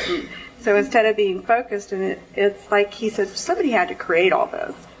important. So instead of being focused, and it's like he said, somebody had to create all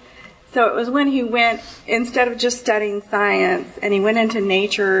this. So it was when he went, instead of just studying science, and he went into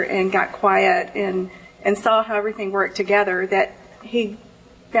nature and got quiet and saw how everything worked together, that he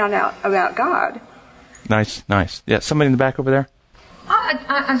found out about God. Nice. Yeah, somebody in the back over there?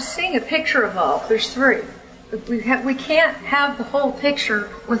 I'm seeing a picture of all. There's three. We can't have the whole picture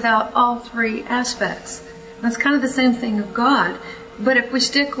without all three aspects. That's kind of the same thing of God. But if we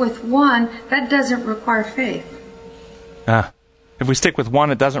stick with one, that doesn't require faith. If we stick with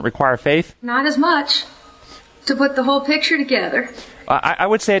one, it doesn't require faith? Not as much. To put the whole picture together. I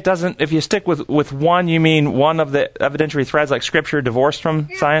would say it doesn't. If you stick with one, you mean one of the evidentiary threads like Scripture divorced from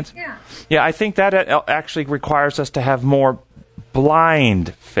science? Yeah, I think that actually requires us to have more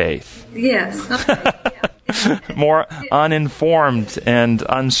blind faith. Yes. Okay. More uninformed and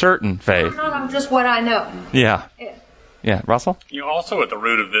uncertain faith. No, just what I know. Yeah, Russell? Also at the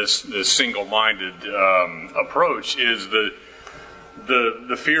root of this single-minded approach is the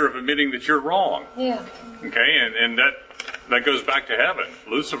fear of admitting that you're wrong. Yeah. Okay, and that goes back to heaven.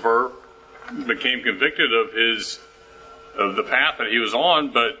 Lucifer became convicted of the path that he was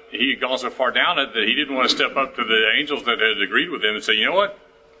on, but he had gone so far down it that he didn't want to step up to the angels that had agreed with him and say, you know what,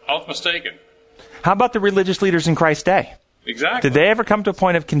 I was mistaken. How about the religious leaders in Christ's day? Exactly. Did they ever come to a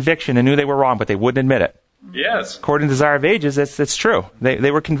point of conviction and knew they were wrong, but they wouldn't admit it? Yes. According to Desire of Ages, it's true.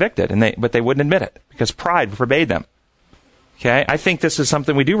 They were convicted, but they wouldn't admit it because pride forbade them. Okay? I think this is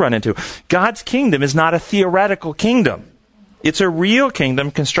something we do run into. God's kingdom is not a theoretical kingdom. It's a real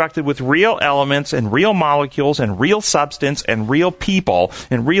kingdom constructed with real elements and real molecules and real substance and real people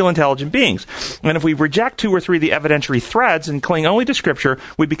and real intelligent beings. And if we reject 2 or 3 of the evidentiary threads and cling only to Scripture,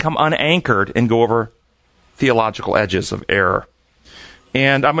 we become unanchored and go over theological edges of error.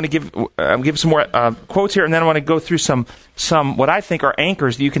 And I'm going to give some more quotes here, and then I want to go through some what I think are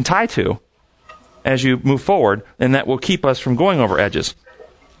anchors that you can tie to as you move forward, and that will keep us from going over edges.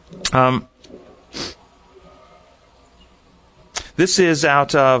 This is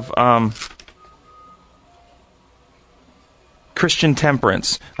out of Christian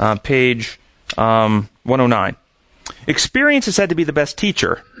Temperance, page 109. Experience is said to be the best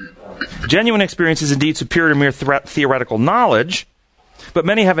teacher. Genuine experience is indeed superior to mere theoretical knowledge, but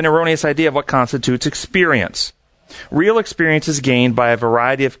many have an erroneous idea of what constitutes experience. Real experience is gained by a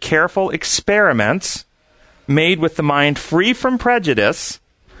variety of careful experiments made with the mind free from prejudice,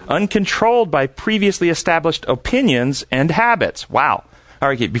 uncontrolled by previously established opinions and habits. Wow. All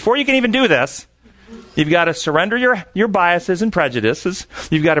right, before you can even do this, you've got to surrender your biases and prejudices.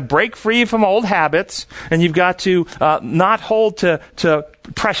 You've got to break free from old habits, and you've got to not hold to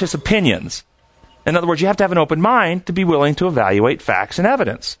precious opinions. In other words, you have to have an open mind to be willing to evaluate facts and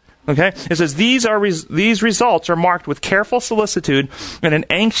evidence. Okay? It says these results are marked with careful solicitude and an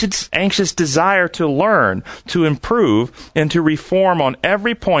anxious desire to learn, to improve, and to reform on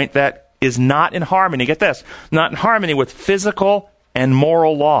every point that is not in harmony. Get this, not in harmony with physical and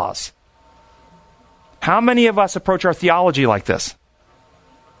moral laws. How many of us approach our theology like this?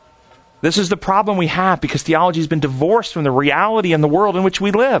 This is the problem we have because theology has been divorced from the reality in the world in which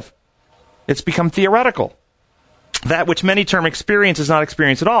we live. It's become theoretical. That which many term experience is not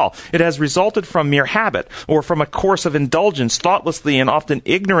experience at all. It has resulted from mere habit or from a course of indulgence thoughtlessly and often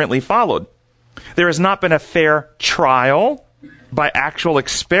ignorantly followed. There has not been a fair trial by actual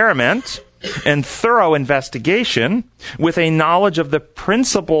experiment and thorough investigation with a knowledge of the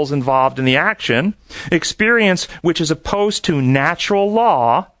principles involved in the action. Experience which is opposed to natural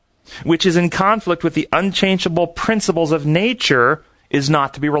law, which is in conflict with the unchangeable principles of nature, is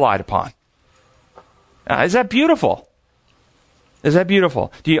not to be relied upon. Is that beautiful? Is that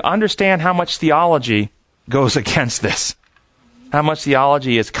beautiful? Do you understand how much theology goes against this? How much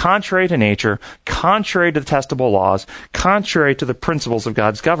theology is contrary to nature, contrary to the testable laws, contrary to the principles of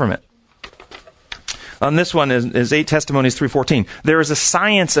God's government? On this one is 8 Testimonies 3:14. There is a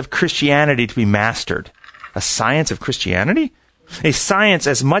science of Christianity to be mastered. A science of Christianity? A science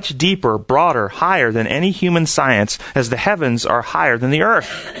as much deeper, broader, higher than any human science as the heavens are higher than the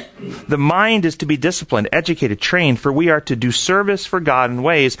earth. The mind is to be disciplined, educated, trained, for we are to do service for God in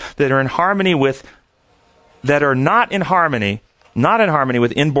ways that are not in harmony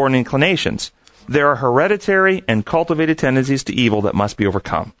with inborn inclinations. There are hereditary and cultivated tendencies to evil that must be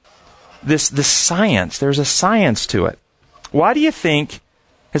overcome. This science, there's a science to it. Why do you think?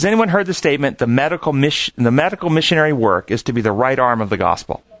 Has anyone heard the statement, the medical missionary work is to be the right arm of the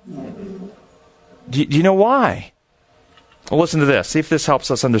gospel? Do you know why? Well, listen to this. See if this helps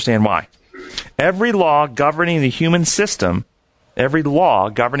us understand why. Every law governing the human system,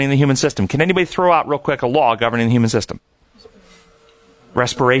 can anybody throw out real quick a law governing the human system?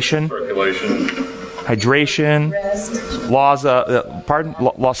 Respiration, circulation, hydration,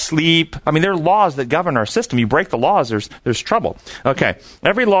 law, sleep. I mean, there are laws that govern our system. You break the laws, there's trouble. Okay.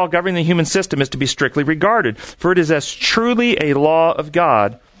 Every law governing the human system is to be strictly regarded, for it is as truly a law of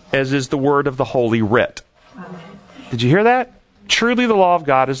God as is the word of the Holy Writ. Did you hear that? Truly the law of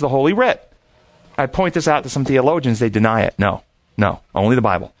God is the Holy Writ. I point this out to some theologians, they deny it. No. Only the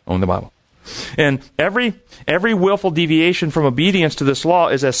Bible. And every willful deviation from obedience to this law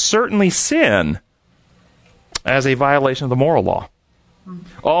is as certainly sin as a violation of the moral law.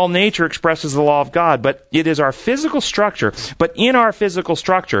 All nature expresses the law of God, but it is our physical structure. But in our physical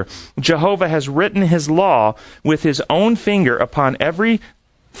structure, Jehovah has written his law with his own finger upon every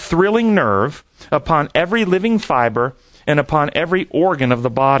thrilling nerve, upon every living fiber, and upon every organ of the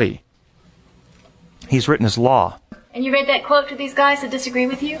body. He's written his law. And you read that quote to these guys that disagree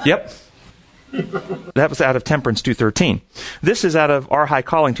with you? Yep. That was out of Temperance 2:13. This is out of Our High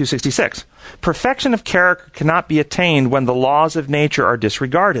Calling 2:66. Perfection of character cannot be attained when the laws of nature are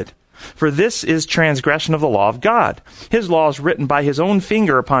disregarded. For this is transgression of the law of God. His law is written by his own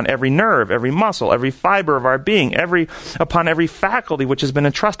finger upon every nerve, every muscle, every fiber of our being, upon every faculty which has been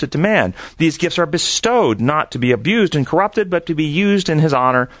entrusted to man. These gifts are bestowed, not to be abused and corrupted, but to be used in his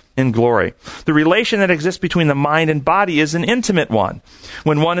honor and glory. The relation that exists between the mind and body is an intimate one.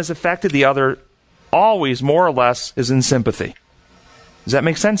 When one is affected, the other always more or less is in sympathy. Does that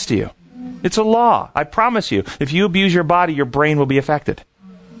make sense to you? It's a law. I promise you, if you abuse your body, your brain will be affected.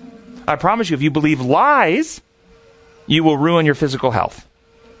 I promise you, if you believe lies, you will ruin your physical health.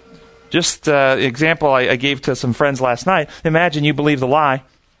 Just example I gave to some friends last night. Imagine you believe the lie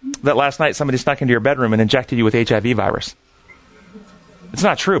that last night somebody snuck into your bedroom and injected you with HIV virus. It's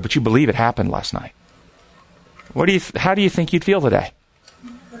not true, but you believe it happened last night. How do you think you'd feel today?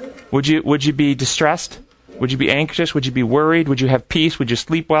 Would you be distressed? Would you be anxious? Would you be worried? Would you have peace? Would you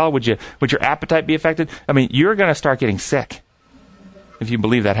sleep well? Would your appetite be affected? I mean, you're going to start getting sick if you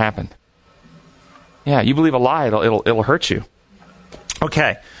believe that happened. Yeah, you believe a lie, it'll hurt you.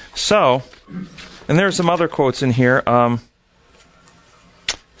 Okay, so, and there are some other quotes in here. I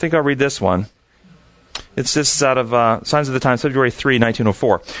think I'll read this one. This is out of Signs of the Times, February 3,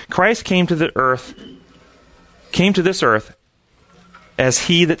 1904. Christ came to this earth as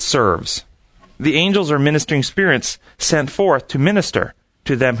he that serves. The angels are ministering spirits sent forth to minister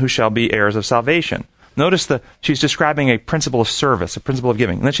to them who shall be heirs of salvation. Notice she's describing a principle of service, a principle of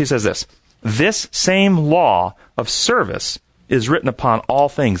giving. And then she says this: this same law of service is written upon all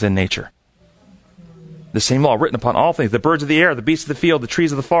things in nature. The same law written upon all things. The birds of the air, the beasts of the field, the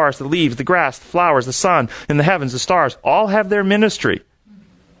trees of the forest, the leaves, the grass, the flowers, the sun, in the heavens, the stars, all have their ministry.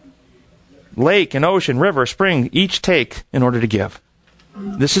 Lake and ocean, river, spring, each take in order to give.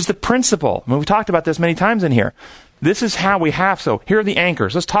 This is the principle. I mean, we've talked about this many times in here. This is how we have. So here are the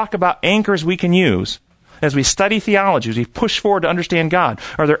anchors. Let's talk about anchors we can use as we study theology, as we push forward to understand God.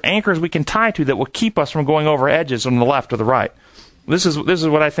 Are there anchors we can tie to that will keep us from going over edges on the left or the right? This is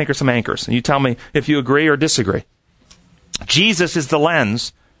what I think are some anchors. And you tell me if you agree or disagree. Jesus is the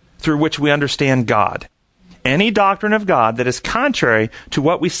lens through which we understand God. Any doctrine of God that is contrary to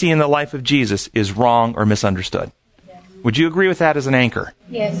what we see in the life of Jesus is wrong or misunderstood. Would you agree with that as an anchor?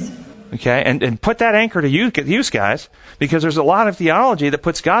 Yes. Okay, and put that anchor to use, guys, because there's a lot of theology that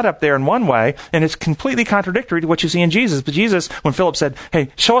puts God up there in one way, and it's completely contradictory to what you see in Jesus. But Jesus, when Philip said, hey,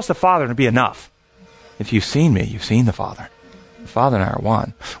 show us the Father and it'll be enough. If you've seen me, you've seen the Father. The Father and I are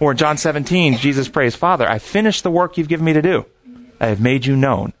one. Or in John 17, Jesus prays, Father, I finished the work you've given me to do. I have made you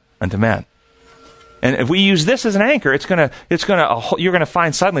known unto men. And if we use this as an anchor, you're gonna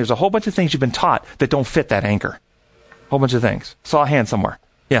find suddenly there's a whole bunch of things you've been taught that don't fit that anchor. A whole bunch of things. Saw a hand somewhere.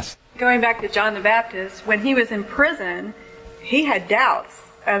 Yes. Going back to John the Baptist, when he was in prison, he had doubts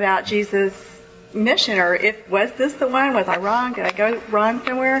about Jesus' mission, or was this the one? Was I wrong? Did I go wrong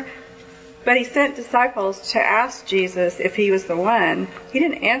somewhere? But he sent disciples to ask Jesus if he was the one. He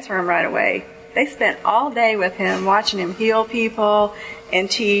didn't answer him right away. They spent all day with him, watching him heal people and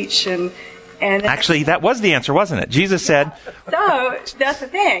teach. And actually, that was the answer, wasn't it? Jesus said. So that's the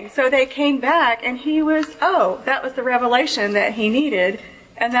thing. So they came back, and that was the revelation that he needed.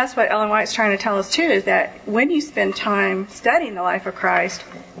 And that's what Ellen White's trying to tell us too, is that when you spend time studying the life of Christ,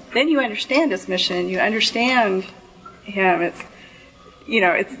 then you understand his mission. You understand him.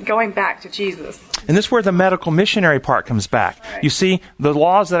 It's going back to Jesus. And this is where the medical missionary part comes back. Right. You see, the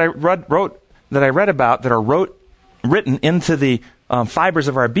laws that I read about that are written into the fibers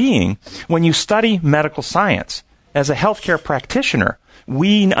of our being, when you study medical science, as a healthcare practitioner,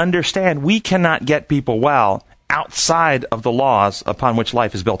 we understand we cannot get people well outside of the laws upon which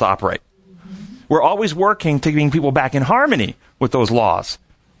life is built to operate. We're always working to bring people back in harmony with those laws.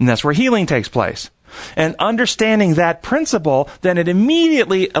 And that's where healing takes place. And understanding that principle, then it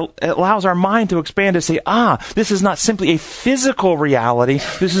immediately allows our mind to expand to say, this is not simply a physical reality,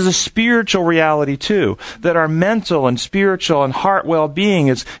 this is a spiritual reality too. That our mental and spiritual and heart well-being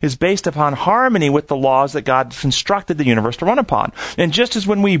is based upon harmony with the laws that God constructed the universe to run upon. And just as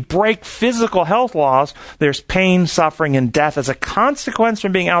when we break physical health laws, there's pain, suffering, and death as a consequence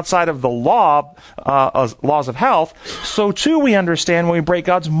from being outside of the laws of health, so too we understand when we break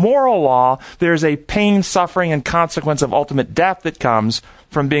God's moral law, there's a pain, suffering, and consequence of ultimate death that comes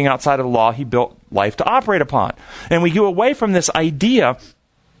from being outside of the law he built life to operate upon. And we go away from this idea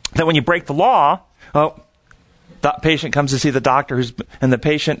that when you break the law, the patient comes to see the doctor and the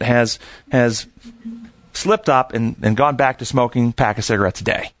patient has slipped up and gone back to smoking a pack of cigarettes a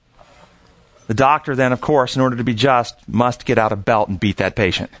day. The doctor then, of course, in order to be just, must get out a belt and beat that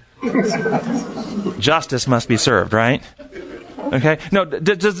patient. Justice must be served, right? Okay? No,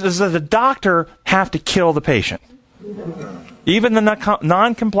 does the doctor have to kill the patient? Even the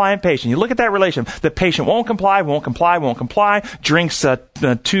non-compliant patient. You look at that relation. The patient won't comply, drinks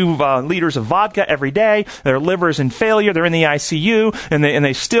 2 liters of vodka every day, their liver's in failure, they're in the ICU, and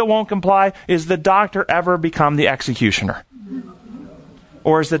they still won't comply. Is the doctor ever become the executioner?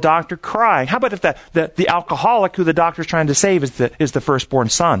 Or is the doctor crying? How about if the alcoholic who the doctor's trying to save is the firstborn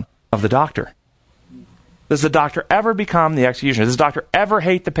son of the doctor? Does the doctor ever become the executioner? Does the doctor ever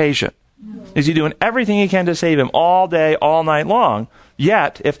hate the patient? Is he doing everything he can to save him all day, all night long?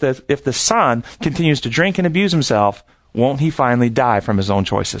 Yet, if the son continues to drink and abuse himself, won't he finally die from his own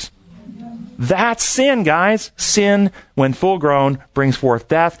choices? That's sin, guys. Sin, when full grown, brings forth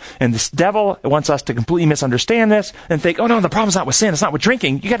death. And this devil wants us to completely misunderstand this and think, oh no, the problem's not with sin. It's not with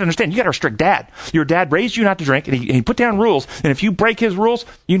drinking. You got to understand, you got to restrict dad. Your dad raised you not to drink, and he put down rules. And if you break his rules,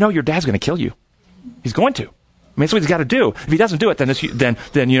 you know your dad's going to kill you. He's going to. I mean, that's what he's got to do. If he doesn't do it,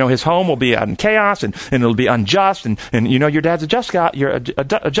 then you know his home will be in chaos, and it'll be unjust, and you know your dad's a just God, you're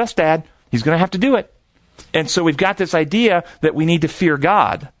a just dad. He's going to have to do it. And so we've got this idea that we need to fear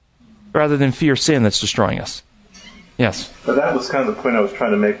God rather than fear sin that's destroying us. Yes? But that was kind of the point I was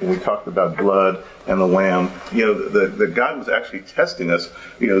trying to make when we talked about blood and the lamb. You know, the God was actually testing us,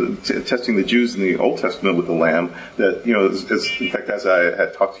 you know, testing the Jews in the Old Testament with the lamb. That, you know, in fact, as I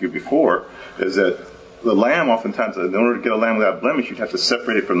had talked to you before, is that the lamb, oftentimes, in order to get a lamb without blemish, you'd have to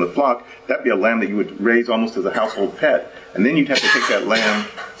separate it from the flock. That'd be a lamb that you would raise almost as a household pet. And then you'd have to take that lamb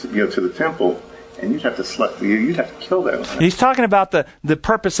to the temple, and you'd have to kill that lamb. He's talking about the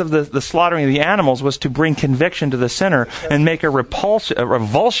purpose of the slaughtering of the animals was to bring conviction to the sinner and make a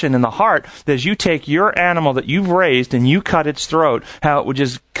revulsion in the heart that as you take your animal that you've raised and you cut its throat, how it would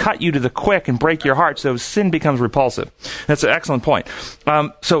just cut you to the quick and break your heart, so sin becomes repulsive. That's an excellent point.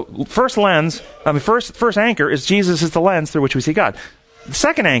 So first anchor is Jesus is the lens through which we see God. The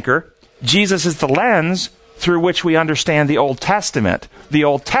second anchor, Jesus is the lens through which we understand the Old Testament. The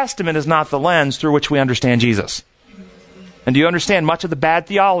Old Testament is not the lens through which we understand Jesus. And do you understand much of the bad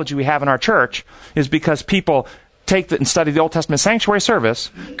theology we have in our church is because people take and study the Old Testament sanctuary service,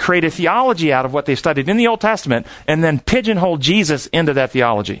 create a theology out of what they studied in the Old Testament, and then pigeonhole Jesus into that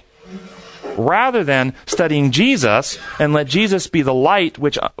theology. Rather than studying Jesus and let Jesus be the light,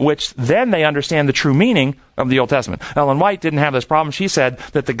 which then they understand the true meaning of the Old Testament. Ellen White didn't have this problem. She said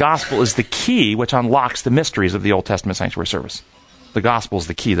that the gospel is the key which unlocks the mysteries of the Old Testament sanctuary service. The gospel is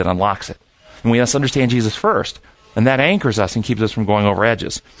the key that unlocks it. And we must understand Jesus first, and that anchors us and keeps us from going over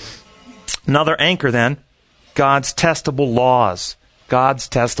edges. Another anchor then, God's testable laws. God's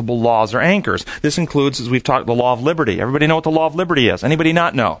testable laws are anchors. This includes, as we've talked, the law of liberty. Everybody know what the law of liberty is? Anybody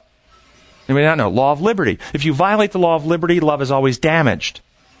not know? Anybody not know? Law of liberty. If you violate the law of liberty, love is always damaged.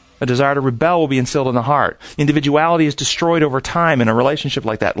 A desire to rebel will be instilled in the heart. Individuality is destroyed over time in a relationship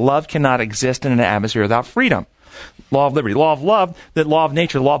like that. Love cannot exist in an atmosphere without freedom. Law of liberty. Law of love, the law of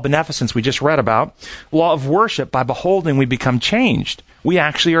nature, the law of beneficence we just read about. Law of worship, by beholding we become changed. We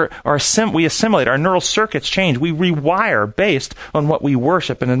actually we assimilate. Our neural circuits change. We rewire based on what we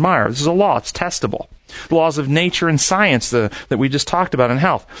worship and admire. This is a law. It's testable. The laws of nature and science that we just talked about in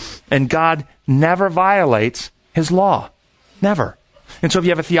health. And God never violates His law. Never. And so if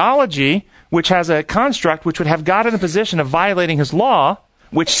you have a theology which has a construct which would have God in a position of violating His law,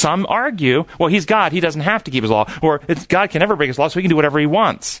 which some argue, well, He's God, He doesn't have to keep His law, or God can never break His law, so He can do whatever He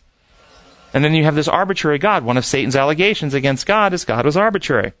wants. And then you have this arbitrary God. One of Satan's allegations against God is God was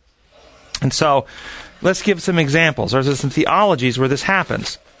arbitrary. And so, let's give some examples. There's some theologies where this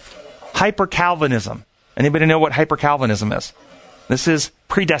happens. Hyper-Calvinism. Anybody know what hyper-Calvinism is? This is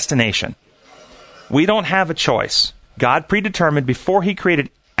predestination. We don't have a choice. God predetermined before He created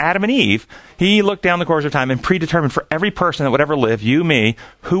Adam and Eve, He looked down the course of time and predetermined for every person that would ever live, you, me,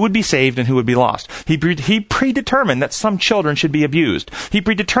 who would be saved and who would be lost. He predetermined that some children should be abused. He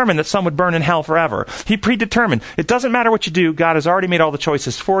predetermined that some would burn in hell forever. He predetermined. It doesn't matter what you do, God has already made all the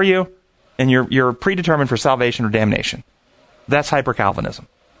choices for you, and you're predetermined for salvation or damnation. That's hyper-Calvinism.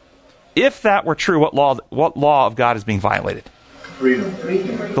 If that were true, what law of God is being violated? Freedom.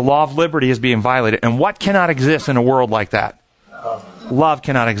 The law of liberty is being violated. And what cannot exist in a world like that? Love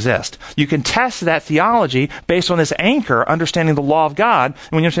cannot exist. You can test that theology based on this anchor, understanding the law of God.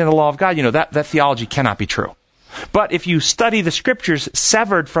 And when you understand the law of God, you know that theology cannot be true. But if you study the Scriptures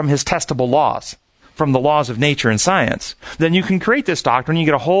severed from His testable laws, from the laws of nature and science, then you can create this doctrine. You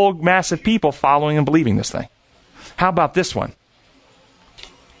get a whole mass of people following and believing this thing. How about this one?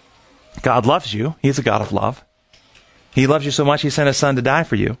 God loves you. He's a God of love. He loves you so much He sent His Son to die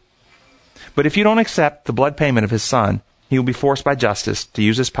for you. But if you don't accept the blood payment of His Son, He will be forced by justice to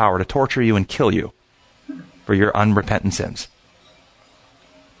use His power to torture you and kill you for your unrepentant sins.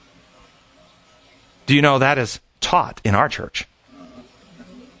 Do you know that is taught in our church?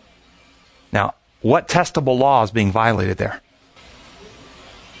 Now, what testable law is being violated there?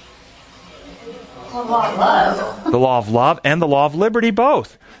 The law of love. The law of love and the law of liberty,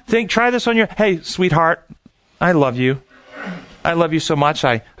 both. Try this on hey, sweetheart, I love you. I love you so much.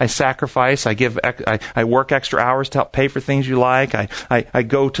 I sacrifice. I work extra hours to help pay for things you like. I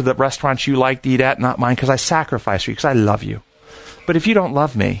go to the restaurants you like to eat at, not mine, because I sacrifice for you, because I love you. But if you don't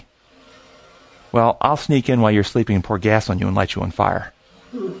love me, Well, I'll sneak in while you're sleeping and pour gas on you and light you on fire.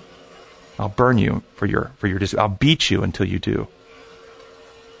 I'll burn you for your I'll beat you until you do.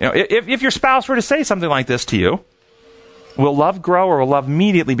 You know, if your spouse were to say something like this to you, will love grow or will love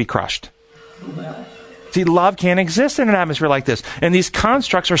immediately be crushed? See, love can't exist in an atmosphere like this. And these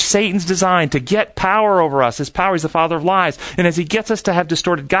constructs are Satan's design to get power over us. His power is the father of lies. And as he gets us to have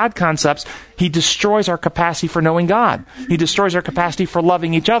distorted God concepts, he destroys our capacity for knowing God. He destroys our capacity for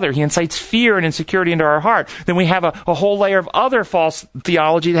loving each other. He incites fear and insecurity into our heart. Then we have a whole layer of other false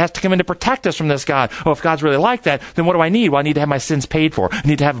theology that has to come in to protect us from this God. Oh, if God's really like that, then what do I need? Well, I need to have my sins paid for. I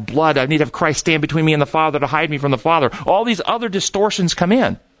need to have blood. I need to have Christ stand between me and the Father to hide me from the Father. All these other distortions come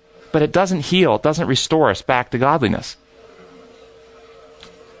in. But it doesn't heal. It doesn't restore us back to godliness.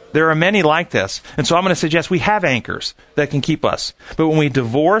 There are many like this. And so I'm going to suggest we have anchors that can keep us. But when we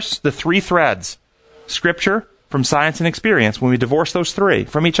divorce the three threads, Scripture from science and experience, when we divorce those three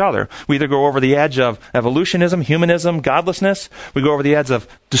from each other, we either go over the edge of evolutionism, humanism, godlessness, we go over the edge of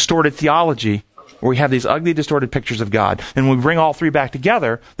distorted theology, where we have these ugly, distorted pictures of God. And when we bring all three back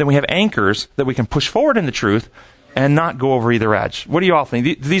together, then we have anchors that we can push forward in the truth and not go over either edge. What do you all think?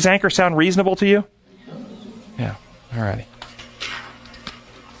 Do these anchors sound reasonable to you? Yeah. All righty.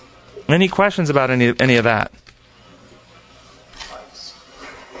 Any questions about any of that?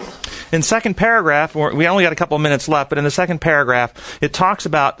 In second paragraph, we only got a couple of minutes left, but in the second paragraph, it talks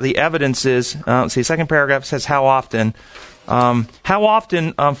about the evidences. Second paragraph says how often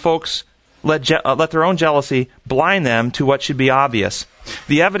folks let their own jealousy blind them to what should be obvious.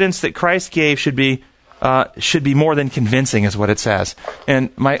 The evidence that Christ gave should be more than convincing, is what it says. And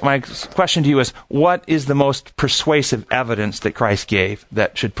my question to you is, what is the most persuasive evidence that Christ gave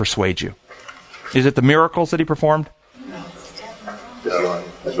that should persuade you? Is it the miracles that he performed?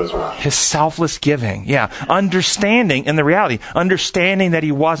 His selfless giving. Yeah. Understanding, in the reality, understanding that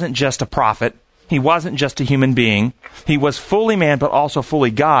he wasn't just a prophet. He wasn't just a human being. He was fully man, but also fully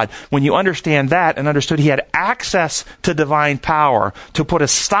God. When you understand that and understood he had access to divine power to put a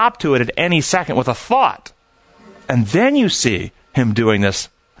stop to it at any second with a thought, and then you see him doing this,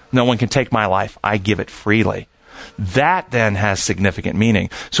 no one can take my life, I give it freely. That then has significant meaning.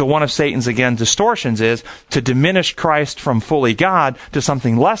 So one of Satan's, again, distortions is to diminish Christ from fully God to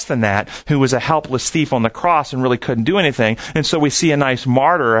something less than that, who was a helpless thief on the cross and really couldn't do anything. And so we see a nice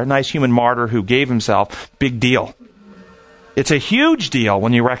martyr, a nice human martyr who gave himself. Big deal. It's a huge deal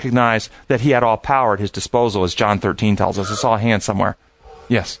when you recognize that he had all power at his disposal, as John 13 tells us. I saw a hand somewhere.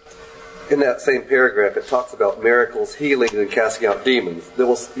 Yes? In that same paragraph, it talks about miracles, healing, and casting out demons. There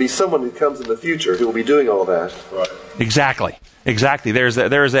will be someone who comes in the future who will be doing all that. Right. Exactly. There's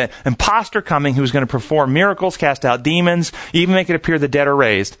an imposter coming who's going to perform miracles, cast out demons, even make it appear the dead are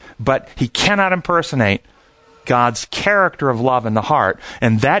raised. But he cannot impersonate God's character of love in the heart.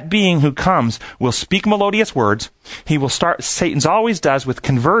 And that being who comes will speak melodious words. He will start, Satan's always does, with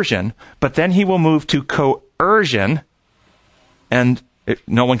conversion, but then he will move to coercion, and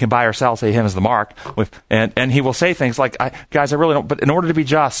no one can buy or sell, say him as the mark. And he will say things like, guys, I really don't, but in order to be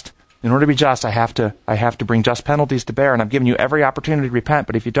just, I have to bring just penalties to bear, and I'm giving you every opportunity to repent,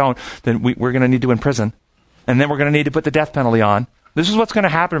 but if you don't, then we're going to need to imprison. And then we're going to need to put the death penalty on. This is what's going to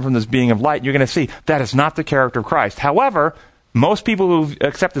happen from this being of light. You're going to see that is not the character of Christ. However, most people who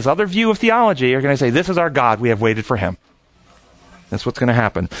accept this other view of theology are going to say, this is our God, we have waited for him. That's what's going to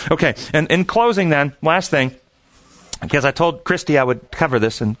happen. Okay, and in closing then, last thing, because I told Christy I would cover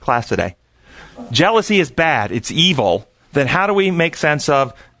this in class today. Jealousy is bad. It's evil. Then how do we make sense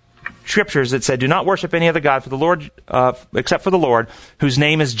of scriptures that said, do not worship any other God for the Lord, except for the Lord, whose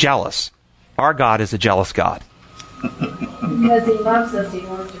name is jealous? Our God is a jealous God. Because he loves us, he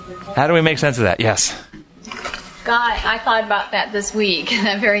wants to protect. How do we make sense of that? Yes. God, I thought about that this week,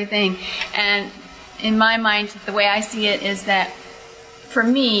 that very thing. And in my mind, the way I see it is that for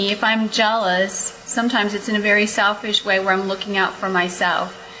me, if I'm jealous, sometimes it's in a very selfish way where I'm looking out for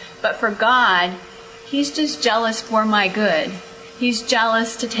myself. But for God, he's just jealous for my good. He's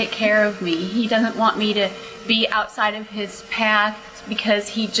jealous to take care of me. He doesn't want me to be outside of his path because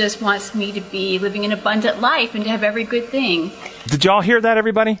he just wants me to be living an abundant life and to have every good thing. Did y'all hear that,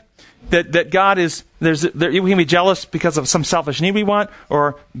 everybody? That God is, we can be jealous because of some selfish need we want,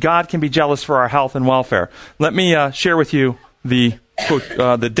 or God can be jealous for our health and welfare. Let me share with you the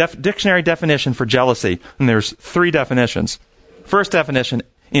dictionary definition for jealousy, and there's 3 definitions. First definition,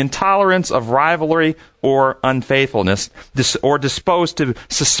 intolerance of rivalry or unfaithfulness, or disposed to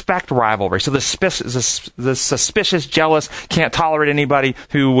suspect rivalry. So the suspicious, jealous, can't tolerate anybody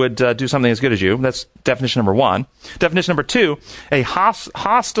who would do something as good as you. That's definition number 1. Definition number 2, a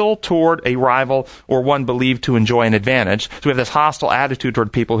hostile toward a rival or one believed to enjoy an advantage. So we have this hostile attitude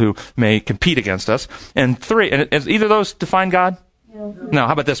toward people who may compete against us. And 3, and is either of those define God? No.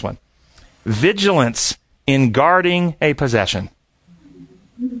 How about this one? Vigilance in guarding a possession.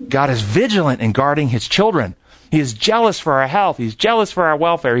 God is vigilant in guarding his children. He is jealous for our health. He's jealous for our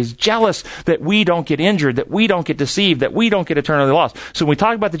welfare. He's jealous that we don't get injured, that we don't get deceived, that we don't get eternally lost. So when we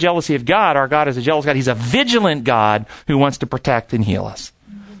talk about the jealousy of God, our God is a jealous God. He's a vigilant God who wants to protect and heal us.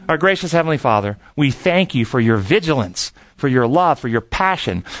 Our gracious Heavenly Father, we thank you for your vigilance, for your love, for your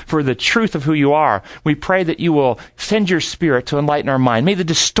passion, for the truth of who you are. We pray that you will send your Spirit to enlighten our mind. May the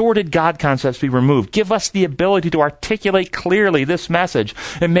distorted God concepts be removed. Give us the ability to articulate clearly this message,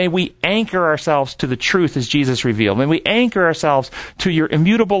 and may we anchor ourselves to the truth as Jesus revealed. May we anchor ourselves to your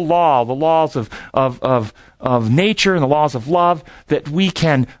immutable law, the laws of nature and the laws of love, that we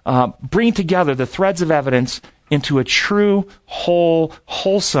can bring together the threads of evidence into a true,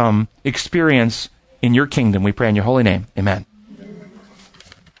 wholesome experience in your kingdom. We pray in your holy name. Amen.